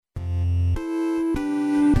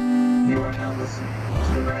You are now listening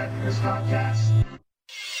to the Returns Podcast.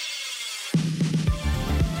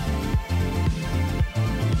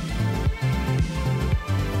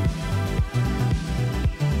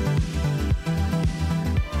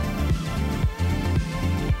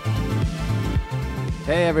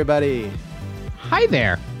 Hey everybody! Hi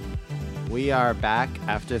there! We are back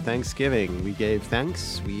after Thanksgiving. We gave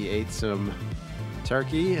thanks, we ate some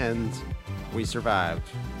turkey, and we survived.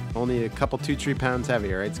 Only a couple 2-3 pounds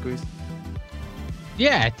heavier, right, Squeeze?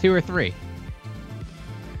 Yeah, 2 or 3.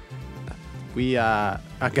 I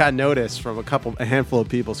got notice from a handful of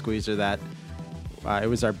people, Squeezer, that it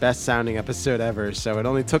was our best sounding episode ever, so it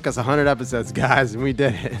only took us 100 episodes, guys, and we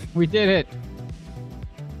did it. We did it!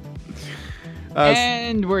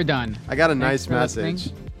 And we're done. I got a nice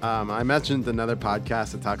message. I mentioned another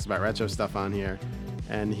podcast that talks about retro stuff on here,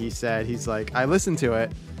 and he's like, I listened to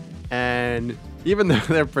it, and even though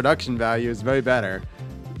their production value is very better,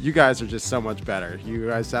 you guys are just so much better. You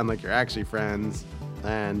guys sound like you're actually friends,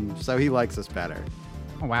 and so he likes us better.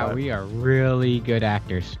 Oh, wow, we are really good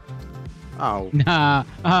actors. Oh. Nah.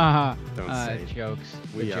 Don't say it. Jokes.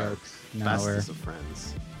 We are jokes. bestest of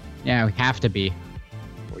friends. Yeah, we have to be.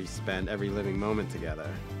 We spend every living moment together.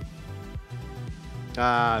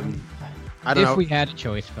 I don't know. If we had a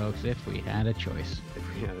choice, folks. If we had a choice.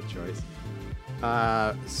 If we had a choice.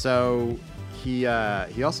 So he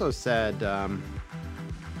also said,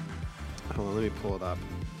 hold on, let me pull it up.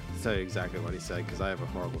 I'll tell you exactly what he said because I have a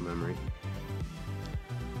horrible memory.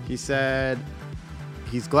 He said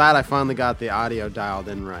he's glad I finally got the audio dialed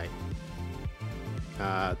in right.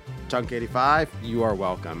 Chunk 85, you are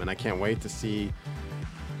welcome, and I can't wait to see.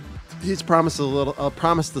 He's promised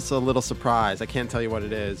us a little surprise. I can't tell you what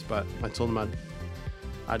it is, but I told him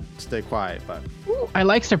I'd stay quiet. But Ooh, I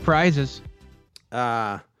like surprises.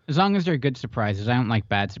 As long as they're good surprises. I don't like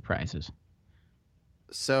bad surprises.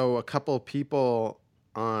 So a couple of people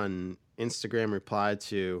on Instagram replied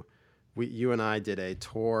to, you and I did a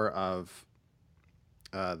tour of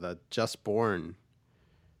the Just Born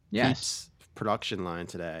Peeps production line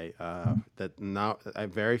today. That now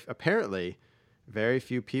apparently very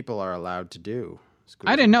few people are allowed to do.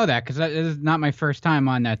 I didn't know that because this is not my first time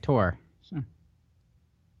on that tour. So.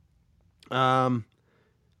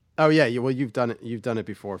 Oh yeah. Well, you've done it. You've done it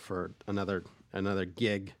before for another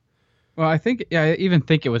gig. Well, I even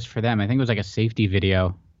think it was for them. I think it was like a safety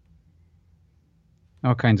video.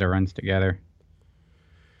 All kinds of runs together.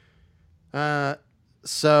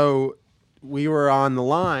 So we were on the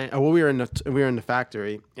line. Well, we were in the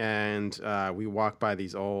factory, and we walked by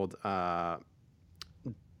these old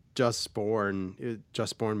Just Born.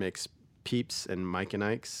 Just Born makes Peeps and Mike and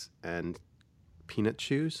Ike's and peanut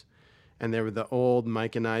chews, and they were the old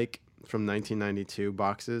Mike and Ike from 1992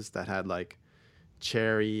 boxes that had like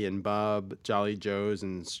Cherry and Bub, Jolly Joe's,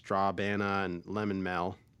 and Strawbana and Lemon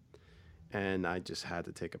Mel. And I just had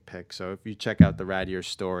to take a pic. So if you check out the Rad Year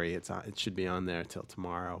story, it should be on there till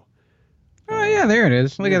tomorrow. Oh yeah, there it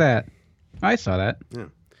is. Look at that. I saw that. Yeah,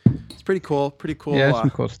 it's pretty cool. Pretty cool. Yeah,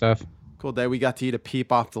 some cool stuff. Cool day. We got to eat a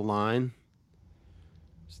peep off the line.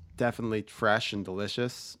 It's definitely fresh and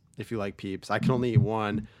delicious. If you like peeps, I can only eat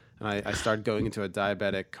one, and I started going into a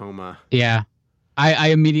diabetic coma. Yeah, I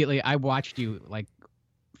immediately watched you like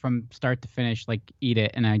from start to finish like eat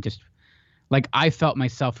it, and I just like I felt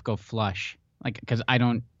myself go flush like because I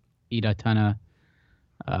don't eat a ton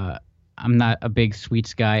of. I'm not a big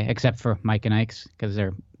sweets guy except for Mike and Ike's because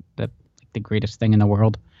they're the greatest thing in the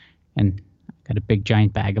world, and I got a big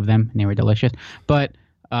giant bag of them and they were delicious. But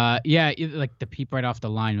yeah, like the peep right off the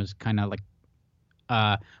line was kind of like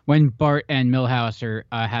when Bart and Milhouse are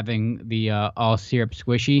having the all syrup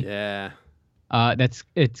squishy. Yeah.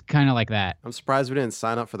 It's kind of like that. I'm surprised we didn't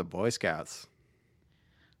sign up for the Boy Scouts.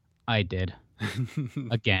 I did.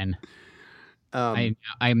 Again.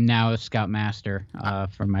 I'm now a scoutmaster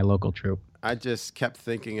for my local troop. I just kept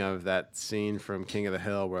thinking of that scene from King of the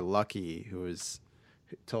Hill where Lucky, who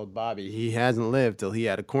told Bobby he hasn't lived till he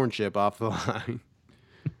had a corn chip off the line.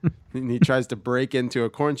 And he tries to break into a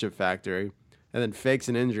corn chip factory and then fakes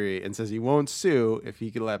an injury and says he won't sue if he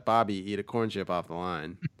can let Bobby eat a corn chip off the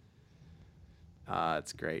line.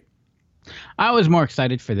 It's great. I was more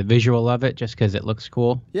excited for the visual of it just because it looks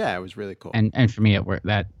cool. Yeah, it was really cool. And for me,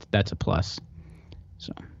 that's a plus.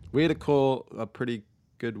 So we had a pretty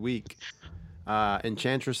good week.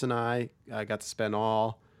 Enchantress and I got to spend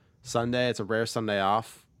all Sunday. It's a rare Sunday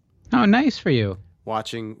off. Oh, nice for you.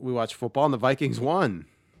 We watched football and the Vikings won.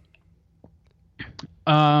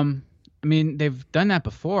 I mean, they've done that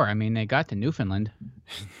before. I mean, they got to Newfoundland.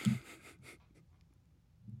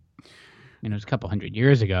 It was a couple hundred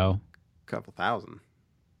years ago. Couple thousand,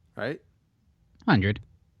 right? 100.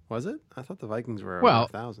 Was it? I thought the Vikings were over Well-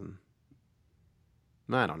 1,000.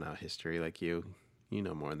 I don't know history like you. You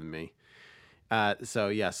know more than me. So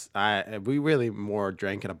yes, we really more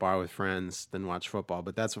drank at a bar with friends than watch football,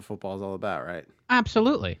 but that's what football is all about, right?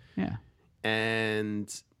 Absolutely. Yeah.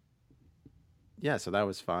 And yeah, so that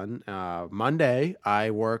was fun. Monday, I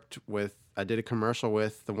did a commercial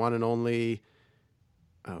with the one and only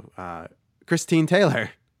Christine Taylor.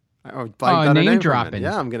 I blanked out her name name for a minute. dropping.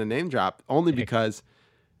 Yeah, I'm going to name drop only because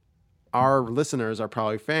our listeners are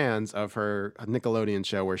probably fans of her Nickelodeon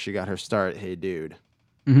show where she got her start, Hey Dude.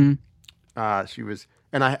 Mm-hmm. She was,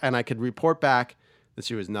 and I could report back that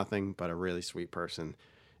she was nothing but a really sweet person.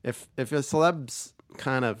 If a celeb's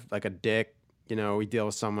kind of like a dick, we deal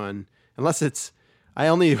with someone unless it's.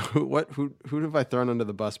 Who have I thrown under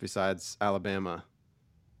the bus besides Alabama?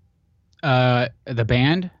 The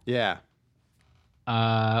band. Yeah.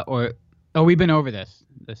 We've been over this.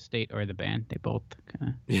 The state or the band. They both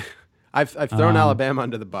kind of. Yeah. I've thrown Alabama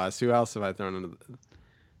under the bus. Who else have I thrown under the?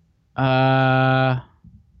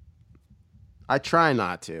 I try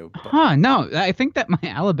not to. But... No. I think that my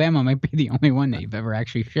Alabama might be the only one that you've ever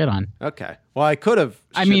actually shit on. Okay. Well, I could have.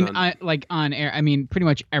 On air. I mean, pretty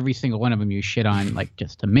much every single one of them you shit on, like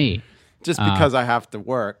just to me. Just because I have to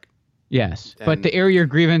work. Yes, but to air your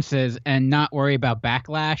grievances and not worry about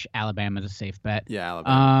backlash, Alabama's a safe bet. Yeah,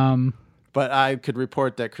 Alabama. But I could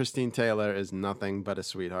report that Christine Taylor is nothing but a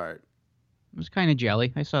sweetheart. It was kind of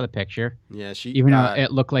jelly. I saw the picture. Yeah, even though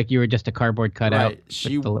it looked like you were just a cardboard cutout. Right.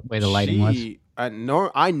 With the way the lighting was.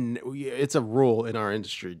 It's a rule in our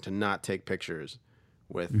industry to not take pictures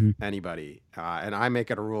with anybody, and I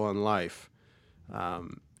make it a rule in life,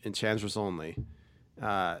 in Chandra's only.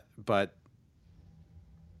 But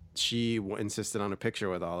she insisted on a picture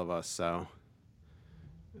with all of us, so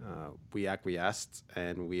we acquiesced,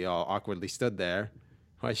 and we all awkwardly stood there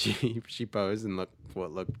while she posed and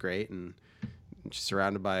looked great, and she's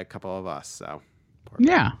surrounded by a couple of us. So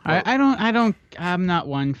yeah, I'm not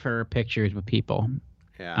one for pictures with people.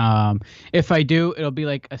 Yeah. If I do, it'll be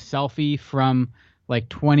like a selfie from like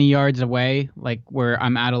 20 yards away, like where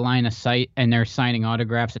I'm out of line of sight and they're signing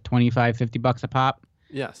autographs at $25-$50 a pop.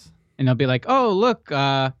 Yes. And they'll be like, "Oh, look,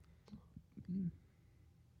 I'm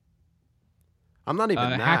not even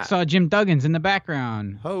that. Hacksaw Jim Duggan's in the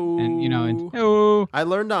background." Oh. And I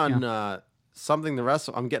learned on Something to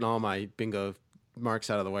Wrestle. I'm getting all my bingo marks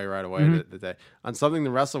out of the way right away today. On Something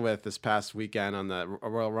to Wrestle With this past weekend on the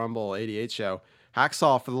Royal Rumble 88 show,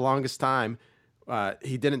 Hacksaw for the longest time,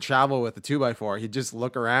 he didn't travel with the 2x4. He'd just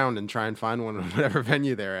look around and try and find one at whatever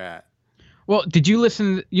venue they're at. Well, did you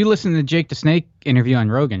listen? You listened to Jake the Snake interview on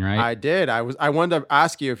Rogan, right? I did. I wanted to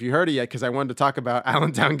ask you if you heard it yet because I wanted to talk about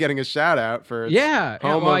Allentown getting a shout out for.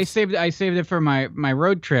 Well, I saved it for my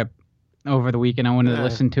road trip over the weekend. I wanted to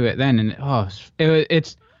listen to it then, and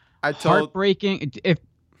it's heartbreaking.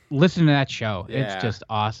 Listen to that show. Yeah. It's just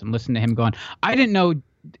awesome. Listen to him going. I didn't know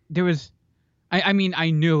there was. I mean, I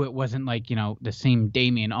knew it wasn't like the same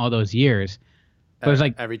Damien all those years, but it was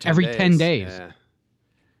like every 10 days. Yeah.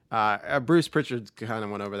 Bruce Pritchard kind of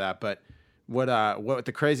went over that, but what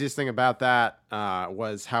the craziest thing about that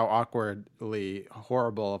was how awkwardly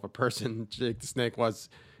horrible of a person Jake the Snake was,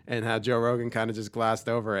 and how Joe Rogan kind of just glassed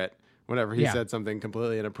over it whenever he said something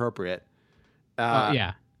completely inappropriate.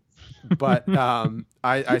 Yeah. But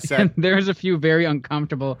I said there's a few very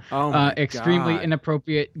uncomfortable, extremely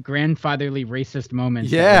inappropriate, grandfatherly racist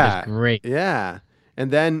moments. Yeah, that were just great. Yeah,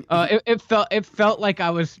 and then it felt like I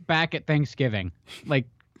was back at Thanksgiving, like.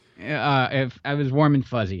 If I was warm and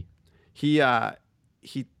fuzzy. He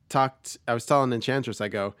talked. I was telling Enchantress, I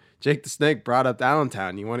go, Jake the Snake brought up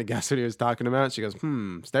Allentown. You want to guess what he was talking about? She goes,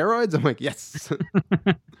 steroids? I'm like, yes.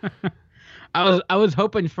 I was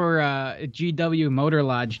hoping for a GW Motor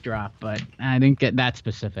Lodge drop, but I didn't get that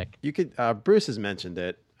specific. You could. Bruce has mentioned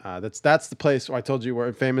it. That's the place where I told you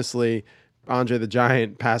where famously Andre the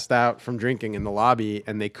Giant passed out from drinking in the lobby,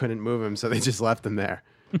 and they couldn't move him, so they just left him there,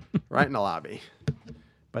 right in the lobby.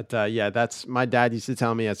 But that's my dad used to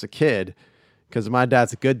tell me as a kid, because my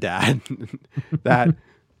dad's a good dad, that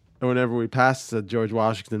whenever we passed the George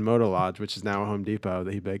Washington Motor Lodge, which is now a Home Depot,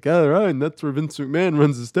 that he'd be like, "All right, and that's where Vince McMahon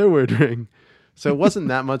runs the steroid ring." So it wasn't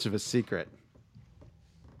that much of a secret.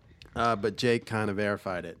 But Jake kind of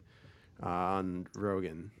verified it on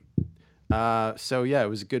Rogan. So yeah, it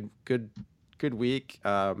was a good week.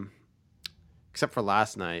 Except for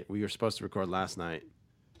last night, we were supposed to record last night.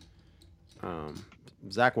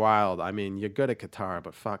 Zach Wilde, I mean, you're good at guitar,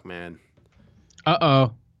 but fuck, man.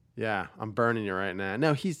 Uh-oh. Yeah, I'm burning you right now.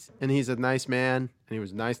 No, he's a nice man, and he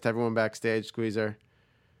was nice to everyone backstage, Squeezer.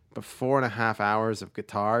 But 4.5 hours of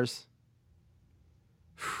guitars.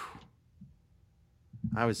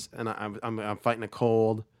 I'm fighting a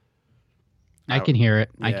cold. I can hear it.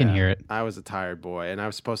 I can Yeah, hear it. I was a tired boy, and I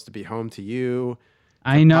was supposed to be home to you,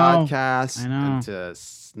 I know. podcast, I know. and to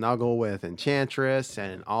snuggle with Enchantress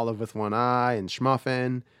and Olive with one eye and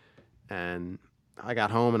Schmuffin, and I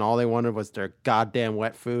got home and all they wanted was their goddamn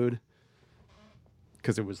wet food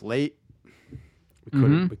because it was late. We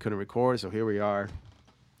couldn't record, so here we are,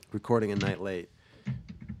 recording a night late.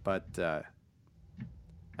 But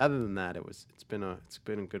other than that, it's been a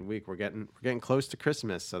good week. We're getting close to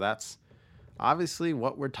Christmas, so that's obviously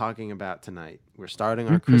what we're talking about tonight. We're starting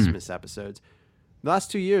our Christmas episodes. The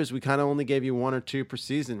last 2 years, we kind of only gave you 1 or 2 per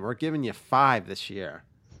season. We're giving you 5 this year.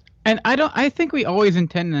 And I think we always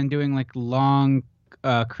intended on doing like long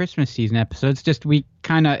Christmas season episodes. Just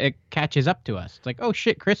it catches up to us. It's like, oh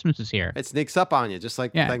shit, Christmas is here. It sneaks up on you, just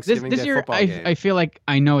like Yeah, Thanksgiving this Day year, football game. I feel like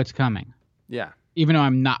I know it's coming. Yeah. Even though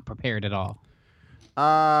I'm not prepared at all.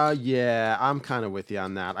 Yeah, I'm kind of with you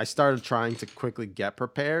on that. I started trying to quickly get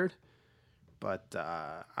prepared, but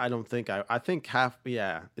I don't think I think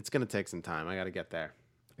it's going to take some time. I got to get there.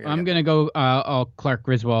 I'm going to go all Clark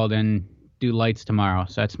Griswold and do lights tomorrow.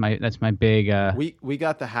 So that's my big We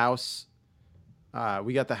got the house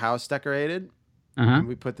decorated. And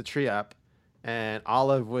we put the tree up, and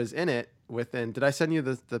Olive was in it within. Did I send you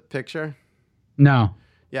the picture? No.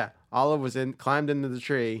 Yeah, Olive climbed into the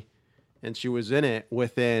tree, and she was in it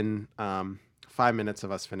within 5 minutes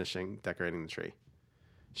of us finishing decorating the tree.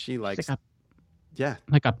 She likes,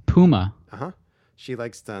 like a puma. She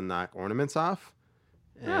likes to knock ornaments off,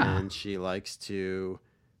 and she likes to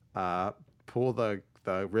pull the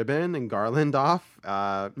ribbon and garland off.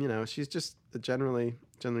 She's just generally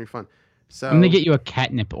fun. So I'm gonna get you a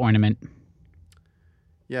catnip ornament.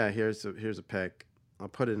 Yeah, here's a pic. I'll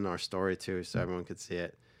put it in our story too, so everyone could see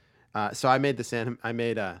it. So I made I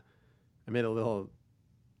made a little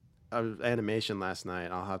animation last night.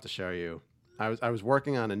 I'll have to show you. I was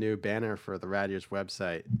working on a new banner for the Rad Ears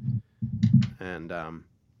website, and I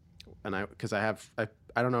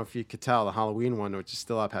don't know if you could tell, the Halloween one, which is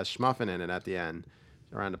still up, has Schmuffin in it at the end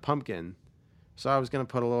around a pumpkin. So I was gonna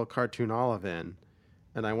put a little cartoon Olive in,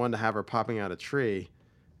 and I wanted to have her popping out a tree,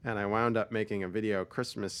 and I wound up making a video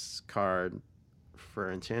Christmas card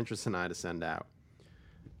for Enchantress and I to send out.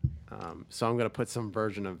 So I'm going to put some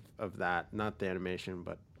version of that, not the animation,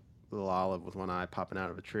 but little Olive with one eye popping out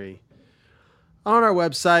of a tree on our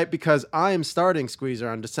website, because I am starting Squeezer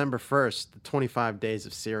on December 1st, the 25 days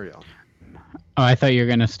of cereal. Oh, I thought you were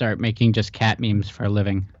going to start making just cat memes for a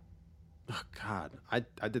living. Oh, God.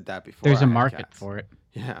 I did that before. There's a market for it.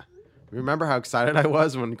 Yeah. Remember how excited I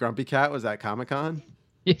was when Grumpy Cat was at Comic-Con?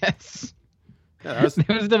 Yes. Yeah, that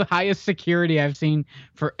was the highest security I've seen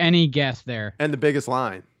for any guest there. And the biggest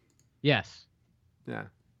line. Yes. Yeah.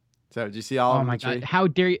 So did you see all of them? Oh my God! How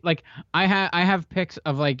dare you? Like I have pics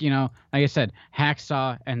of like I said,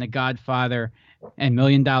 Hacksaw and The Godfather and $1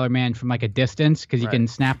 Million Man from like a distance because you can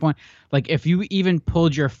snap one. Like if you even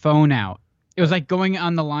pulled your phone out, it was like going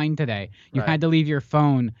on the line today. You had to leave your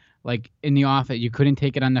phone like in the office. You couldn't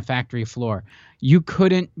take it on the factory floor. You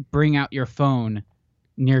couldn't bring out your phone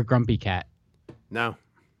near Grumpy Cat. No.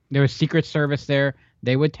 There was Secret Service there.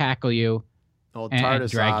 They would tackle you. Old and Tartar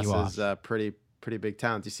drag you Sauce is off. pretty big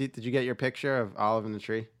town. Did you get your picture of Olive in the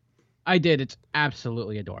tree? I did. It's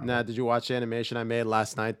absolutely adorable. Now, did you watch the animation I made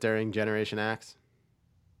last night during Generation X?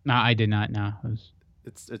 No, I did not. No,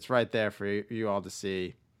 it's right there for you all to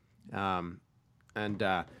see. And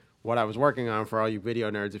what I was working on for all you video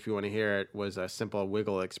nerds, if you want to hear it, was a simple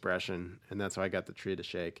wiggle expression, and that's how I got the tree to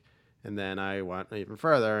shake. And then I went even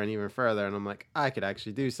further, and I'm like, I could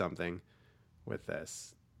actually do something with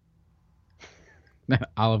this.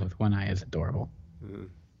 Olive with one eye is adorable. Mm-hmm.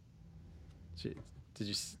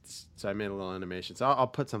 So I made a little animation. So I'll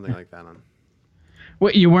put something like that on.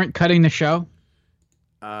 What, you weren't cutting the show?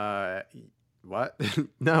 What?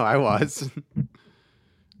 No, I was.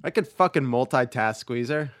 I could fucking multitask,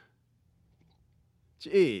 Squeezer.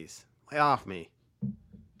 Jeez, lay off me. All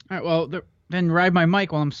right, well, then ride my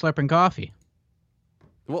mic while I'm slurping coffee.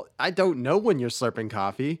 Well, I don't know when you're slurping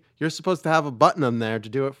coffee. You're supposed to have a button on there to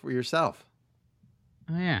do it for yourself.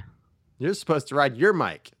 Oh, yeah. You're supposed to ride your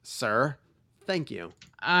mic, sir. Thank you.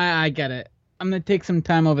 I get it. I'm going to take some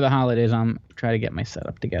time over the holidays. I'm try to get my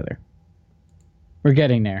setup together. We're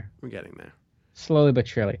getting there. Slowly but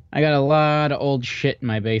surely. I got a lot of old shit in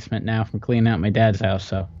my basement now from cleaning out my dad's house,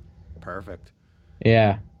 so. Perfect.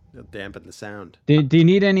 Yeah. It'll dampen the sound. Do you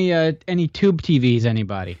need any tube TVs,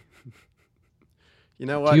 anybody? You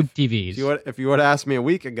know what? Tube TVs. If you would have asked me a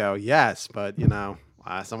week ago, yes, but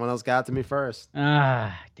someone else got to me first.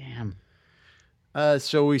 Ah, damn.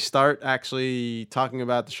 Shall we start actually talking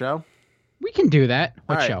about the show? We can do that.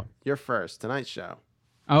 What All right, show? You're first. Tonight's show.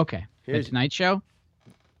 Okay. Here's- The Tonight Show?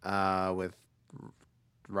 With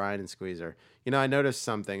Ryan and Squeezer. You know, I noticed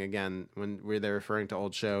something again when they're referring to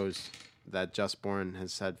old shows that Just Born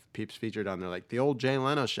has had peeps featured on. They're like the old Jay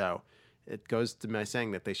Leno show. It goes to my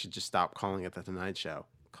saying that they should just stop calling it the Tonight Show.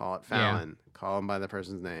 Call it Fallon. Yeah. Call him by the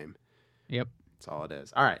person's name. Yep. That's all it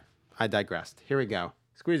is. All right. I digressed. Here we go.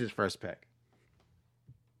 Squeezer's first pick.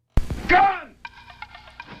 Gun!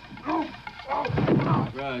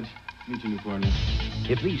 Raj, meet your new partner.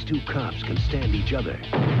 If these two cops can stand each other,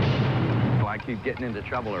 Oh, I keep getting into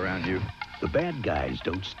trouble around you. the bad guys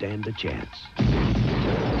don't stand a chance.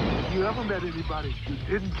 You ever met anybody you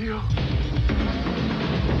didn't kill?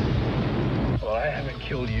 Well, I haven't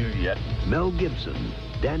killed you yet. Mel Gibson,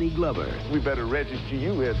 Danny Glover, We better register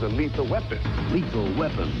you as a lethal weapon. Lethal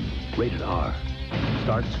Weapon, rated R.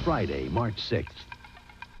 Starts Friday, March 6th.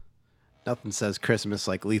 Nothing says Christmas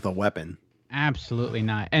like Lethal Weapon. Absolutely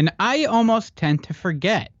not. And I almost tend to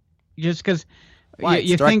forget just because Why?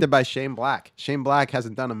 you It's directed think by Shane Black. Shane Black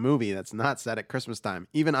hasn't done a movie that's not set at Christmas time.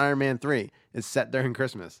 Even Iron Man 3 is set during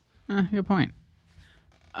Christmas. Good point.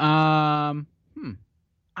 I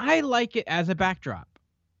like it as a backdrop.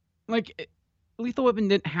 Like, Lethal Weapon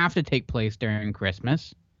didn't have to take place during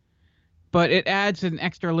Christmas, but it adds an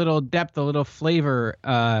extra little depth, a little flavor,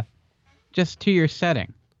 just to your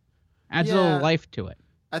setting. Adds a Yeah. little life to it.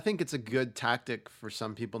 I think it's a good tactic for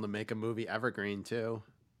some people to make a movie evergreen too,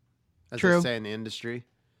 as True. they say in the industry.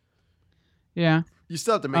 Yeah. You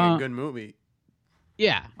still have to make a good movie.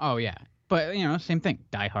 Yeah. Oh, yeah. But, same thing.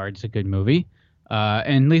 Die Hard's a good movie.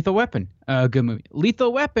 And Lethal Weapon, a good movie.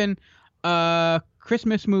 Lethal Weapon,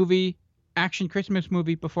 Christmas movie, action Christmas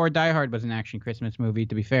movie before Die Hard was an action Christmas movie,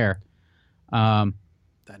 to be fair. That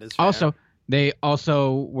is fair. Also, they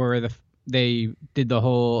they did the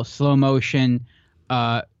whole slow motion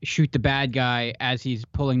shoot the bad guy as he's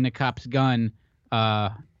pulling the cop's gun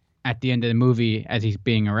at the end of the movie as he's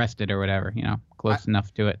being arrested or whatever, close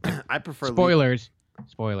enough to it. I prefer Spoilers.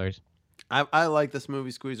 I like this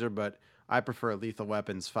movie, Squeezer, but I prefer Lethal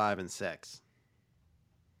Weapons 5 and 6.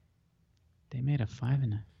 They made a 5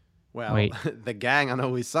 and a... Well, Wait. the gang on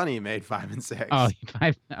Always Sunny made 5 and 6. Oh,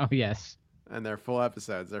 5. Oh, yes. And they're full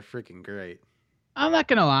episodes. They're freaking great. I'm not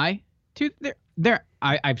gonna lie.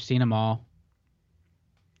 I've seen them all.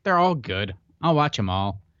 They're all good. I'll watch them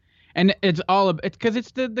all, and it's because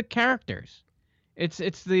it's the characters. It's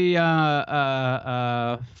the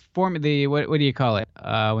form the what do you call it?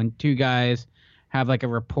 When two guys have like a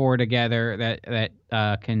rapport together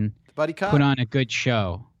that can Buddy cop. put on a good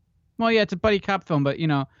show. Well, yeah, it's a buddy cop film, but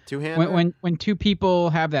Two-hander. when two people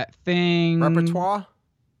have that thing, Repertoire.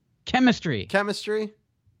 chemistry. Chemistry.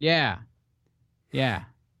 Yeah.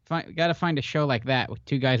 Got to find a show like that with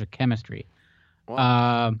two guys with chemistry.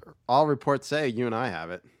 Well, all reports say you and I have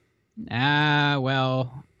it.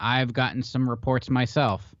 Well, I've gotten some reports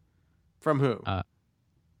myself. From who?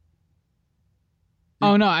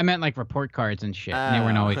 Oh no, I meant like report cards and shit. And they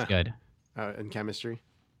weren't always good. In chemistry.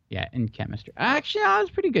 Yeah, in chemistry. Actually, I was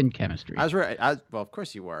pretty good in chemistry. I was right. Well, of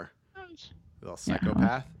course you were. Little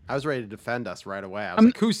psychopath. I was ready to defend us right away. I was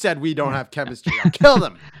like, "Who said we don't have chemistry? I'll kill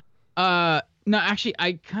them." No, actually,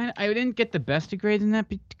 I didn't get the best of grades in that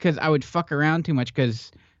because I would fuck around too much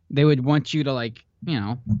because they would want you to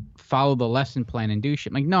follow the lesson plan and do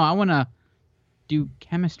shit. Like, no, I want to do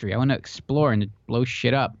chemistry. I want to explore and blow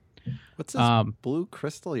shit up. What's this blue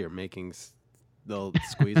crystal you're making, little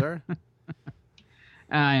squeezer?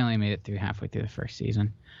 I only made it through halfway through the first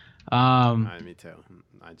season. Me too.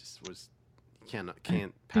 I just was can't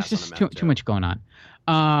pass. There's just too much going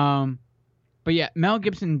on. But yeah, Mel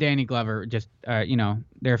Gibson and Danny Glover just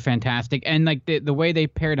they're fantastic, and like the way they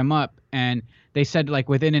paired them up, and they said like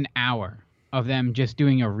within an hour of them just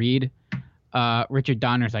doing a read, Richard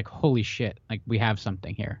Donner's like, holy shit, like we have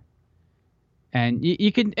something here, and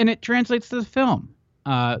you can, and it translates to the film,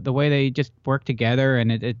 the way they just work together,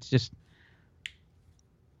 and it's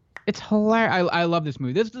hilarious. I love this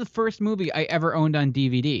movie. This is the first movie I ever owned on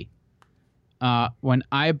DVD. When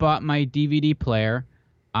I bought my DVD player,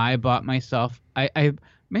 I bought myself. I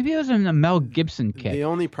maybe it was in a Mel Gibson kit. The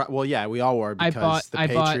only well, yeah, we all were because The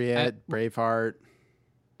Patriot, Braveheart.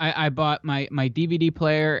 I bought my DVD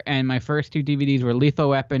player, and my first two DVDs were Lethal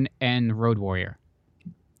Weapon and Road Warrior.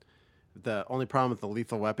 The only problem with the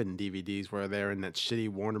Lethal Weapon DVDs were they're in that shitty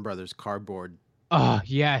Warner Brothers cardboard. Oh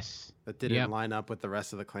yes. That didn't line up with the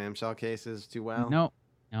rest of the clamshell cases too well. No.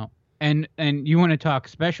 And you want to talk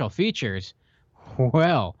special features?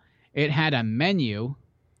 Well, it had a menu.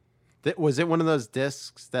 Was it one of those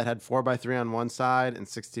discs that had 4x3 on one side and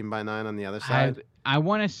 16x9 on the other side? I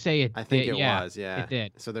want to say it. I think did. it Yeah, was. Yeah, it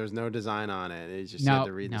did. So there was no design on it. It just had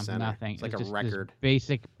to read the center. Nothing. It's like it was a just this record.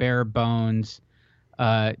 basic bare bones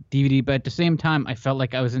DVD. But at the same time, I felt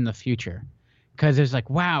like I was in the future because it's like,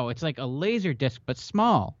 wow, it's like a laser disc but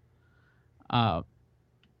small. My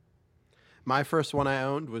first one I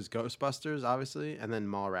owned was Ghostbusters, obviously, and then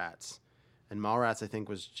Mallrats. And Mallrats, I think,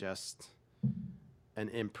 was just an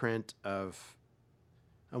imprint of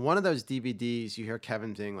one of those DVDs. You hear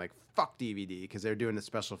Kevin saying, like, fuck DVD, because they're doing the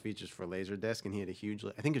special features for Laserdisc, and he had a huge,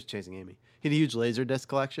 I think it was Chasing Amy. He had a huge Laserdisc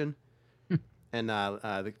collection. And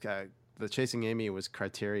the Chasing Amy was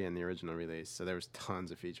Criterion, the original release, so there was tons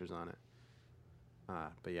of features on it.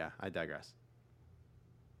 But yeah, I digress.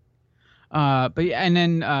 But yeah, and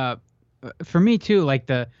then for me too, like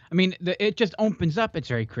it just opens up. It's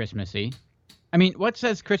very Christmassy. I mean, what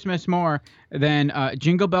says Christmas more than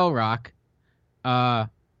Jingle Bell Rock,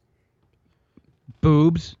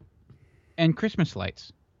 boobs, and Christmas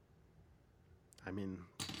lights? I mean,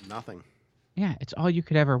 nothing. Yeah, it's all you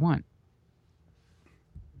could ever want.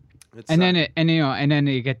 It's, and then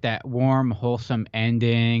you get that warm, wholesome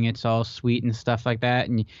ending. It's all sweet and stuff like that,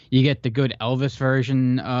 and you get the good Elvis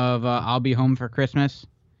version of "I'll Be Home for Christmas."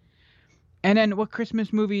 And then what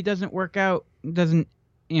Christmas movie doesn't work out? Doesn't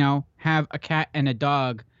have a cat and a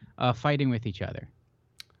dog fighting with each other?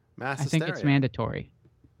 Mass I think hysteria. it's mandatory.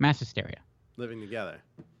 Mass hysteria. Living together.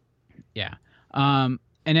 Yeah. And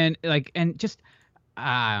then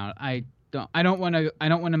I don't want to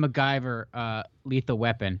MacGyver Lethal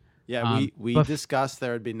Weapon. Yeah, we discussed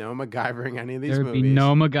there would be no MacGyvering any of these movies. There would be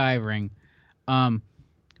no MacGyvering.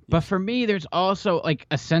 But for me, there's also like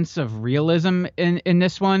a sense of realism in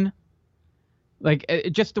this one. Like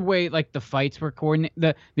just the way like the fights were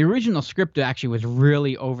coordinated. The original script actually was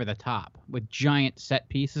really over the top with giant set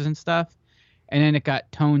pieces and stuff, and then it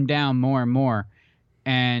got toned down more and more.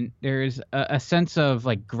 And there's a sense of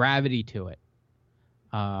like gravity to it.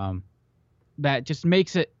 That just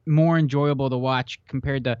makes it more enjoyable to watch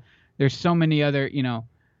compared to there's so many other,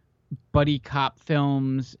 buddy cop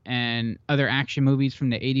films and other action movies from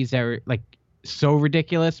the 80s that were like so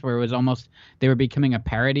ridiculous where it was almost they were becoming a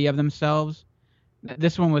parody of themselves.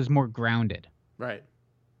 This one was more grounded. Right.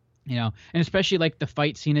 And especially like the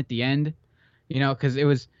fight scene at the end, because it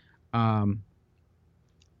was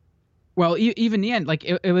even the end, like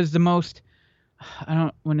it was the most, I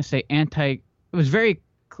don't want to say it was very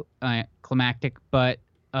climactic, but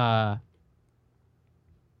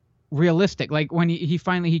realistic. Like when he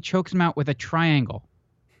finally chokes him out with a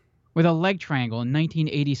leg triangle in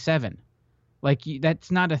 1987. Like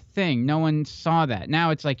that's not a thing. No one saw that.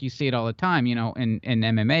 Now it's like you see it all the time, in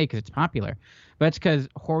MMA because it's popular. But it's because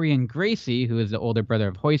Horian Gracie, who is the older brother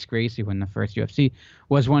of Hoist Gracie, who won the first UFC,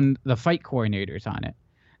 was one of the fight coordinators on it.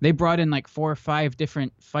 They brought in like 4 or 5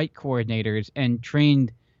 different fight coordinators and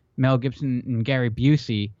trained Mel Gibson and Gary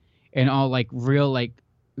Busey in all like real like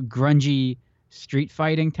grungy street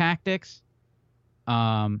fighting tactics.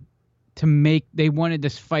 They wanted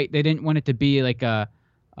this fight. They didn't want it to be like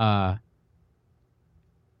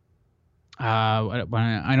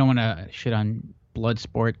I don't want to shit on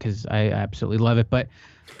Bloodsport because I absolutely love it, but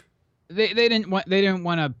they didn't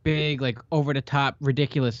want a big like over the top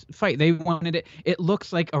ridiculous fight. They wanted it. It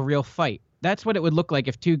looks like a real fight. That's what it would look like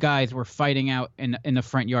if 2 guys were fighting out in the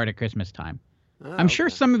front yard at Christmas time. I'm sure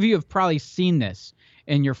some of you have probably seen this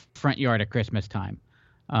in your front yard at Christmas time.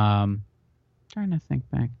 Trying to think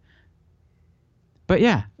back. But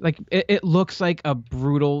yeah, like it looks like a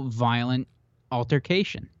brutal, violent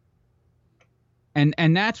altercation.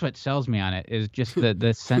 And that's what sells me on it is just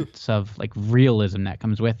the sense of like realism that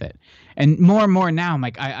comes with it. And more now, I'm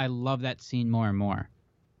like, I love that scene more and more.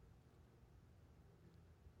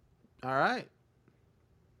 All right.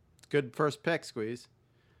 Good first pick, Squeeze.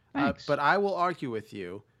 Thanks. But I will argue with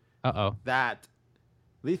you that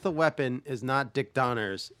Lethal Weapon is not Dick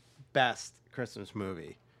Donner's best Christmas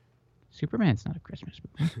movie. Superman's not a Christmas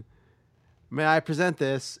movie. May I present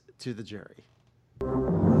this to the jury?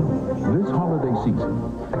 This holiday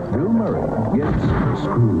season, Bill Murray gets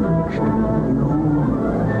Scrooged. You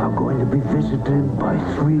are going to be visited by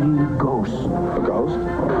 3 ghosts. A ghost?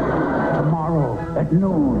 Tomorrow at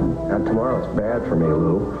noon. Not tomorrow. It's bad for me,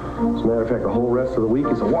 Lou. As a matter of fact, the whole rest of the week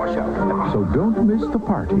is a washout. So don't miss the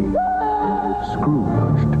party.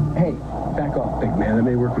 Scrooged. Hey, back off, big man. That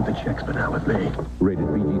may work with the chicks, but not with me. Rated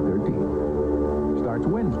PG-13. Starts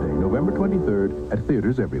Wednesday, November 23rd at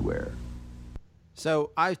theaters everywhere.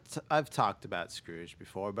 So I've talked about Scrooge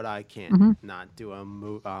before, but I can't not do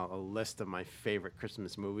a list of my favorite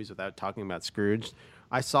Christmas movies without talking about Scrooge.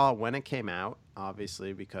 I saw it when it came out,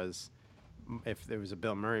 obviously, because if there was a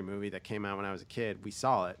Bill Murray movie that came out when I was a kid, we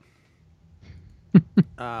saw it.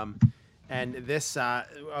 And this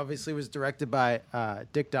obviously was directed by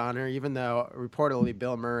Dick Donner, even though reportedly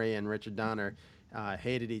Bill Murray and Richard Donner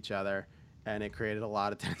hated each other, and it created a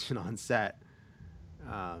lot of tension on set.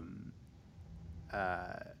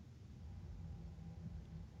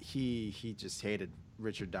 He just hated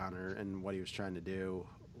Richard Donner and what he was trying to do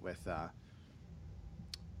with.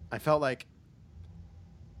 I felt like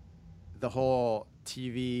the whole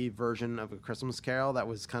TV version of A Christmas Carol that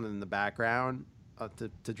was kind of in the background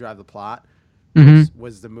to drive the plot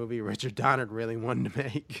was the movie Richard Donner really wanted to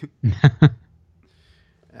make.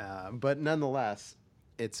 But nonetheless,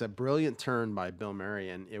 it's a brilliant turn by Bill Murray,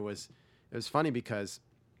 and it was funny because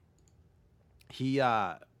he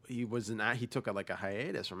took a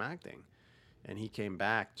hiatus from acting, and he came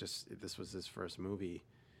back. This was his first movie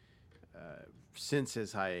since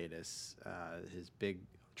his hiatus, his big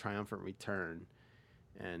triumphant return.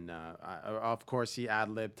 And of course, he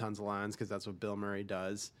ad-libbed tons of lines because that's what Bill Murray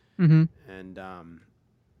does. And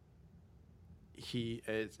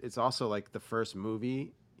it's also like the first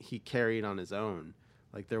movie he carried on his own.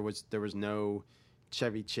 Like there was no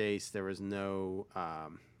Chevy Chase, there was no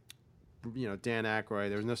Dan Aykroyd,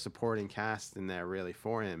 there was no supporting cast in there really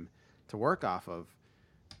for him to work off of.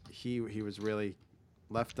 He was really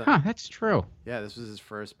left. That's true. Yeah, this was his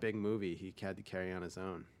first big movie. He had to carry on his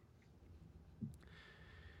own.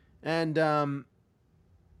 And the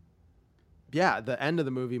end of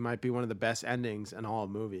the movie might be one of the best endings in all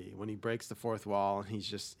movie, when he breaks the fourth wall and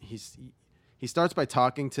he starts by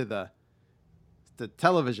talking to the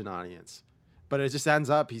television audience, but it just ends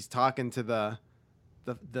up he's talking to the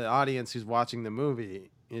audience who's watching the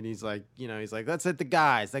movie, and he's like, let's hit the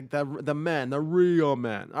guys, like the men, the real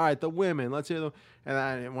men. All right, the women, let's hear them.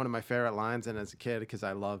 And one of my favorite lines, and as a kid, because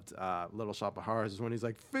I loved Little Shop of Horrors, is when he's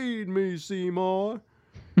like, "Feed me, Seymour."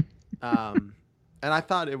 And I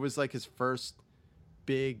thought it was like his first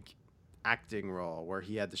big acting role where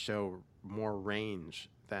he had to show more range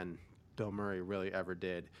than Bill Murray really ever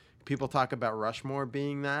did. People talk about Rushmore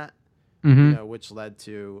being that, which led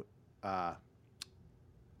to the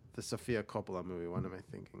Sofia Coppola movie. What am I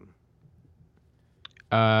thinking?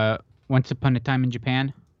 Once Upon a Time in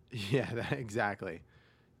Japan. Yeah, exactly.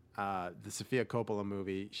 The Sofia Coppola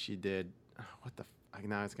movie she did.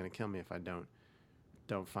 Now it's gonna kill me if I don't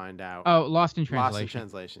find out. Oh, Lost in Translation. Lost in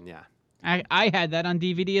Translation, yeah. I had that on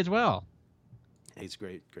DVD as well. It's a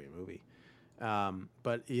great movie.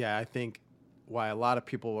 But yeah, I think why a lot of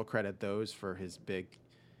people will credit those for his big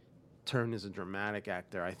turn as a dramatic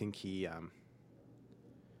actor. I think you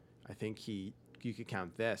could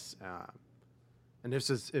count this. And it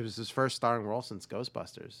was his first starring role since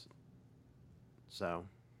Ghostbusters. So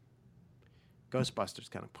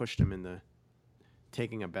Ghostbusters kind of pushed him into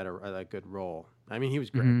taking a good role. I mean, he was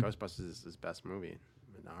great. Ghostbusters is his best movie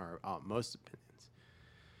in our most opinions.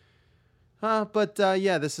 But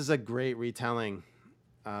this is a great retelling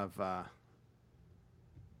of A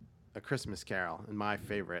Christmas Carol, and my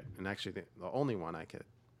favorite, and actually the only one I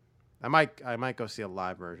might go see a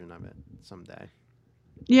live version of it someday.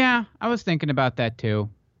 Yeah, I was thinking about that too.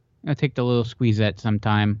 I'll take the little squeezette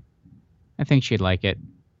sometime. I think she'd like it.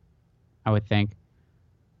 I would think.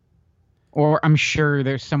 Or I'm sure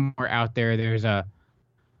there's somewhere out there's a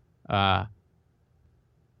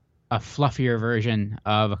fluffier version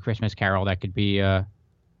of A Christmas Carol that could be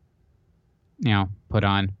put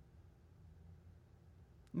on.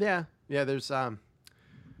 Yeah, there's a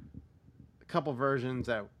couple versions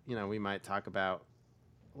that we might talk about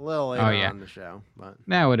a little later on the show, but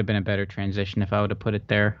that would have been a better transition if I would have put it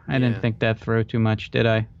there. I didn't think that through too much, did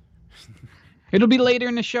I? It'll be later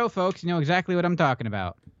in the show, folks. You know exactly what I'm talking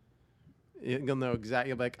about. You'll know exactly.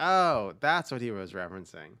 You'll be like, oh, that's what he was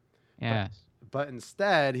referencing. Yes. But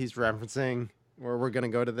instead, he's referencing where we're going to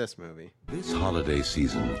go to this movie. This holiday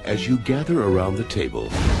season, as you gather around the table,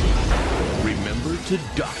 remember to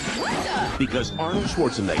duck. Because Arnold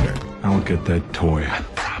Schwarzenegger... I'll get that toy. I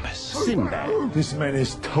promise. Sinbad. This man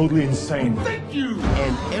is totally insane. Thank you.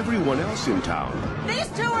 And everyone else in town... These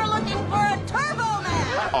two are looking for a Turbo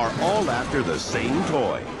Man. ...are all after the same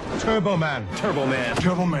toy. Turbo Man. Turbo Man.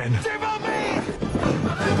 Turbo Man. Turbo Man!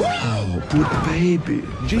 Oh, good baby.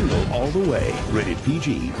 Jingle all the way. Rated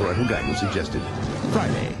PG. Parental guidance suggested.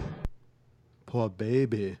 Friday. Poor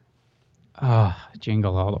baby. Oh,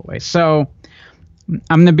 jingle all the way. So,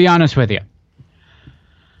 I'm going to be honest with you.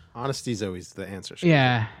 Honesty's always the answer.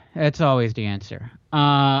 Yeah, it's always the answer.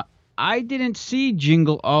 I I didn't see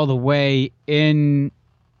Jingle All the Way in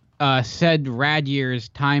said rad years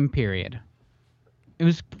time period. It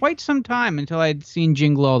was quite some time until I'd seen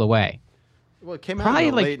Jingle All the Way. Well, it came out Probably in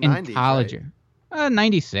the like late in 90s, college. right?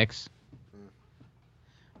 96.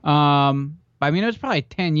 But I mean, it was probably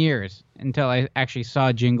 10 years until I actually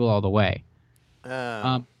saw Jingle All the Way.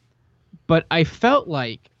 But I felt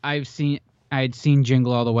like I had seen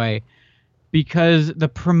Jingle All the Way because the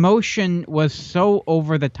promotion was so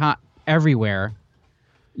over the top everywhere.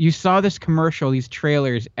 You saw this commercial, these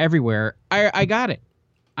trailers everywhere. I got it.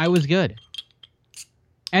 I was good.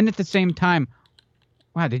 And at the same time,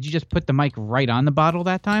 wow, did you just put the mic right on the bottle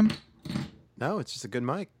that time? No, it's just a good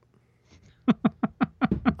mic.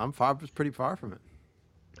 I'm pretty far from it.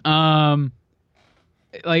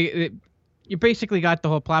 You basically got the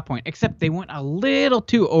whole plot point, except they went a little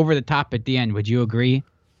too over the top at the end. Would you agree?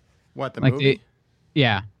 What, the movie?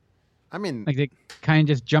 Yeah. I mean, like they kind of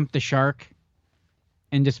just jumped the shark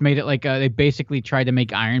and just made it like they basically tried to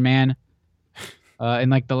make Iron Man in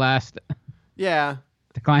like the last. Yeah.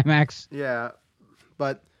 The climax. Yeah,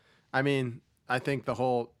 but I mean, I think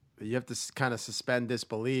you have to kind of suspend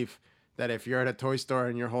disbelief that if you're at a toy store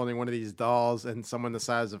and you're holding one of these dolls and someone the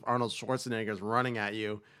size of Arnold Schwarzenegger is running at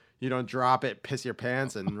you, you don't drop it, piss your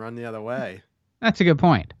pants, and run the other way. That's a good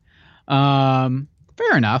point. Fair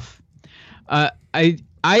enough.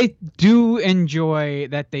 I do enjoy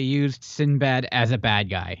that they used Sinbad as a bad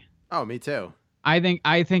guy. Oh, me too. I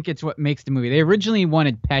think it's what makes the movie. They originally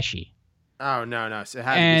wanted Pesci. Oh, no. So it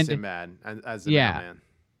had to be Sinbad as the mailman.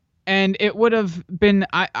 And it would have been,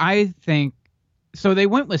 I think, so they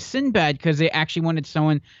went with Sinbad because they actually wanted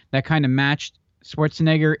someone that kind of matched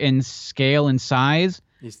Schwarzenegger in scale and size.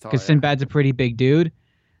 He's tall, because Sinbad's a pretty big dude.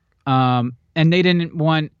 And they didn't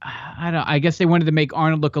want, I guess they wanted to make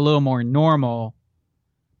Arnold look a little more normal.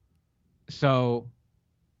 So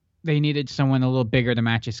they needed someone a little bigger to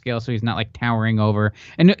match his scale so he's not like towering over.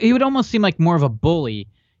 And he would almost seem like more of a bully,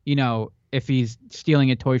 if he's stealing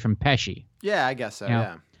a toy from Pesci. Yeah, I guess so,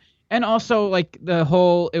 yeah. And also, like,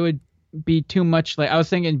 it would be too much, like, I was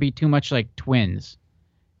thinking it'd be too much like Twins,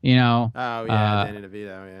 Oh, yeah, Danny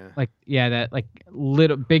DeVito, yeah. Like, yeah, that, like,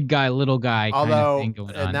 big guy, little guy kind of thing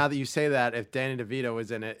going on. Now that you say that, if Danny DeVito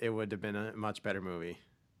was in it, it would have been a much better movie.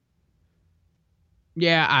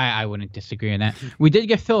 Yeah, I wouldn't disagree on that. We did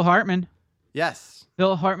get Phil Hartman. Yes.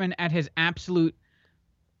 Phil Hartman at his absolute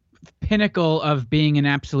pinnacle of being an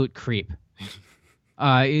absolute creep.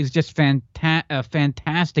 He's just a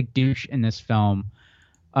fantastic douche in this film,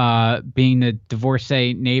 being the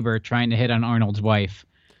divorcee neighbor trying to hit on Arnold's wife.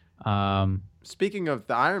 Speaking of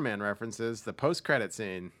the Iron Man references, the post-credit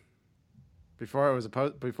scene before it was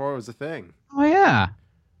a thing. Oh yeah.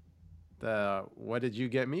 The "What did you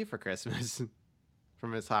get me for Christmas?"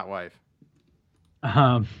 from his hot wife.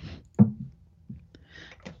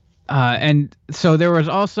 And so there was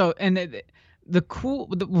also, and the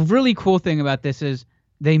really cool thing about this is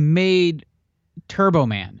they made Turbo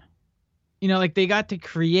Man. Like they got to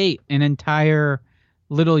create an entire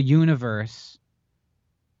little universe.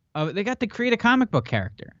 They got to create a comic book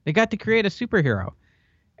character. They got to create a superhero.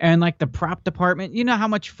 And like the prop department, you know how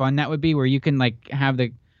much fun that would be where you can like have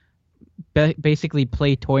basically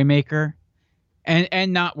play toy maker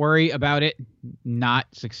and not worry about it not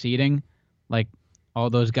succeeding like all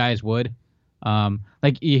those guys would.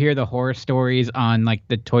 Like you hear the horror stories on like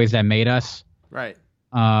the Toys That Made Us. Right.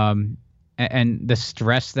 And the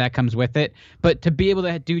stress that comes with it. But to be able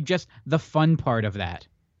to do just the fun part of that.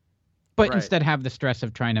 But instead have the stress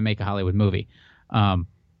of trying to make a Hollywood movie. But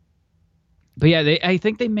yeah, I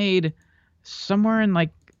think they made somewhere in like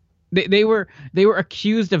they were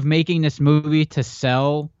accused of making this movie to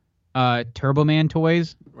sell Turbo Man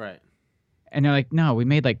toys. Right. And they're like, no, we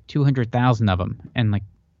made like 200,000 of them, and like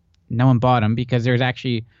no one bought them because there's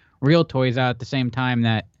actually real toys out at the same time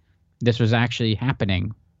that this was actually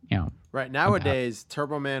happening. Right. Nowadays,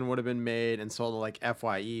 Turbo Man would have been made and sold like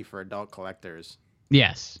FYE for adult collectors.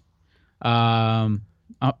 Yes.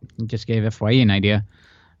 Just gave FYE an idea.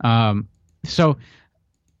 So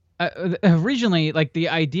originally, like the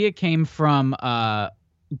idea came from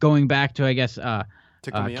going back to, I guess,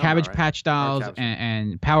 Cabbage Patch Dolls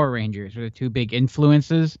and Power Rangers were the two big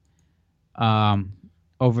influences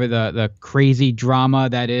over the crazy drama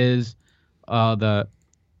that is the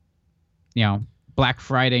Black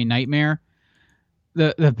Friday nightmare.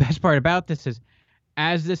 The best part about this is,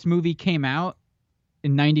 as this movie came out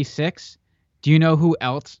in '96, do you know who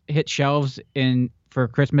else hit shelves for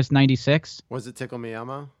Christmas '96? Was it Tickle Me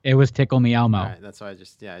Elmo? It was Tickle Me Elmo. All right, that's why I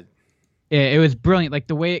just It was brilliant. Like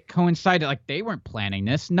the way it coincided, like they weren't planning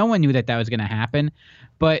this. No one knew that was going to happen.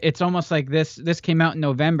 But it's almost like this came out in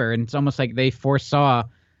November, and it's almost like they foresaw,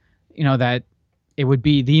 that it would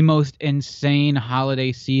be the most insane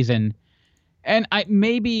holiday season. And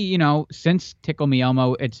maybe, since Tickle Me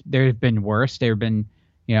Elmo, there's been worse. There have been,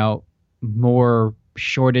 more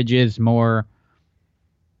shortages, more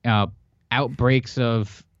outbreaks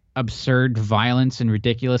of absurd violence and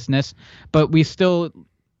ridiculousness. But we still,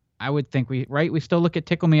 I would think we still look at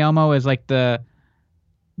Tickle Me Elmo as like the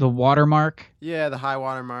watermark. Yeah, the high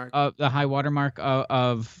watermark. The high watermark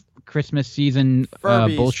of Christmas season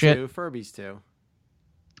Furbies bullshit. Furbies too.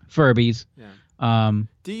 Furbies. Yeah.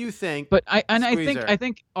 Do you think? But I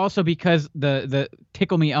think also because the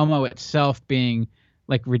Tickle Me Elmo itself being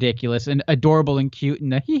like ridiculous and adorable and cute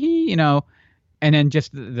and the hee hee, and then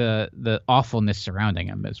just the awfulness surrounding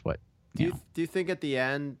him is what. Do you think at the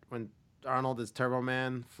end when Arnold as Turbo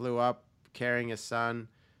Man flew up carrying his son,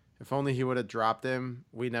 if only he would have dropped him,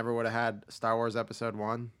 we never would have had Star Wars Episode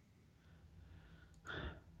 1?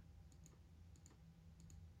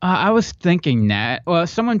 I was thinking that. Well,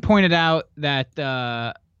 someone pointed out that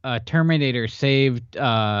Terminator saved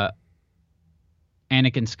Anakin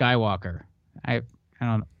Skywalker. I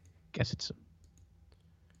don't guess it's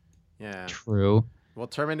true. Well,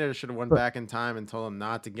 Terminator should have went back in time and told him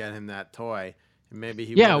not to get him that toy. And maybe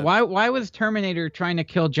he why was Terminator trying to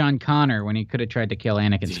kill John Connor when he could have tried to kill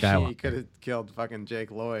Anakin Skywalker? He could have killed fucking Jake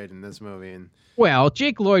Lloyd in this movie. Well,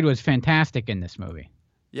 Jake Lloyd was fantastic in this movie.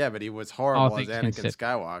 Yeah, but he was horrible as Anakin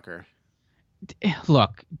Skywalker.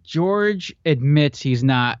 Look, George admits he's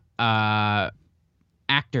not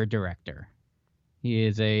actor director. He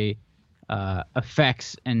is a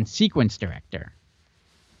effects and sequence director.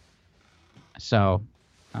 So,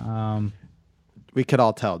 we could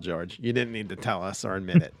all tell, George. You didn't need to tell us or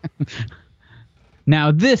admit it.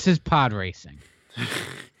 Now this is pod racing.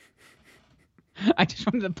 I just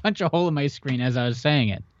wanted to punch a hole in my screen as I was saying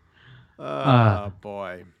it. Oh,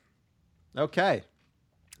 boy. Okay.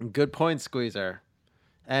 Good point, Squeezer.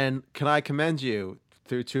 And can I commend you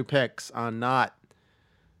through 2 picks on not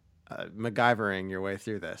MacGyvering your way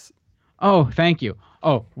through this? Oh, thank you.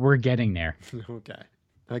 Oh, we're getting there. Okay.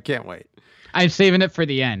 I can't wait. I'm saving it for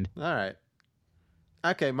the end. All right.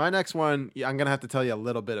 Okay, my next one, I'm going to have to tell you a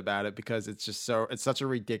little bit about it because it's such a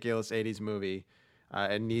ridiculous 80s movie.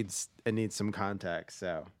 It needs some context.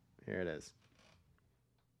 So, here it is.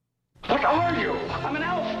 What are you? I'm an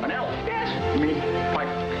elf. An elf? Yes. You mean like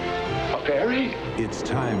a fairy? It's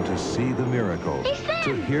time to see the miracle.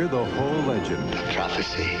 To hear the whole legend. The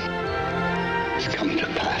prophecy has come to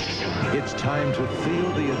pass. It's time to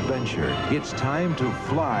feel the adventure. It's time to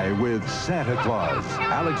fly with Santa Claus.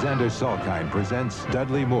 Alexander Salkind presents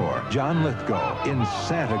Dudley Moore, John Lithgow in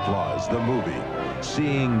Santa Claus, the movie.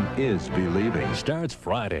 Seeing is believing. Starts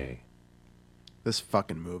Friday. This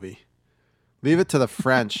fucking movie. Leave it to the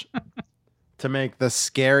French to make the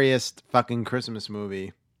scariest fucking Christmas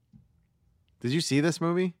movie. Did you see this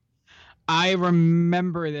movie? I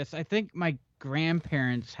remember this. I think my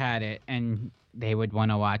grandparents had it, and they would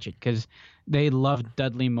want to watch it because they loved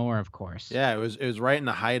Dudley Moore, of course. Yeah, it was right in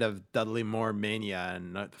the height of Dudley Moore mania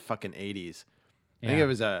in the fucking 80s. I think it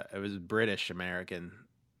was British American,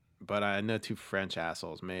 but I know 2 French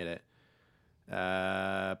assholes made it.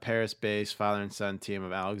 Paris-based father and son team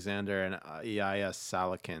of Alexander and Eia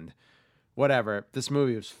Salakind. Whatever. This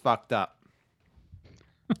movie was fucked up.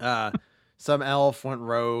 Some elf went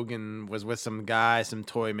rogue and was with some guy, some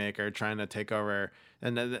toy maker, trying to take over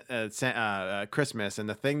Christmas. And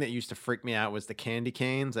the thing that used to freak me out was the candy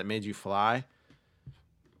canes that made you fly.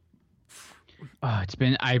 Oh, it's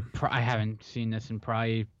been I haven't seen this in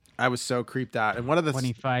probably. I was so creeped out. And one of the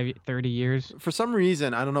 25, 30 years. For some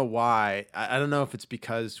reason, I don't know why. I don't know if it's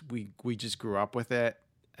because we just grew up with it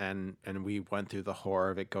and we went through the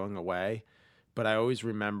horror of it going away. But I always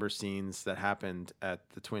remember scenes that happened at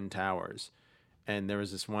the Twin Towers. And there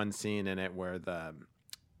was this one scene in it where the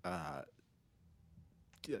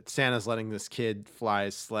Santa's letting this kid fly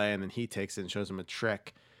his sleigh, and then he takes it and shows him a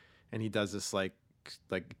trick. And he does this like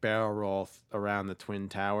barrel roll around the Twin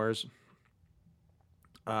Towers.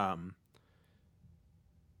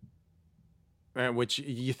 Which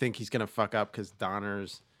you think he's gonna fuck up because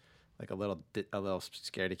Donner's like a little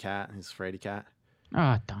scaredy cat. He's a fraidy cat.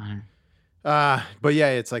 Oh, Donner. But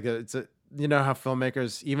yeah, it's a you know how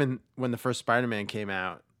filmmakers, even when the first Spider-Man came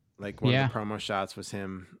out, like one of the promo shots was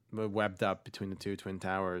him webbed up between the 2 Twin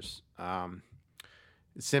Towers.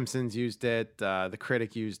 Simpsons used it. The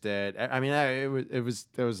Critic used it. I mean, it was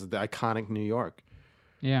the iconic New York.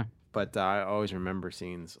 Yeah. But I always remember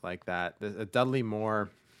scenes like that. Dudley Moore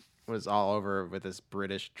was all over with this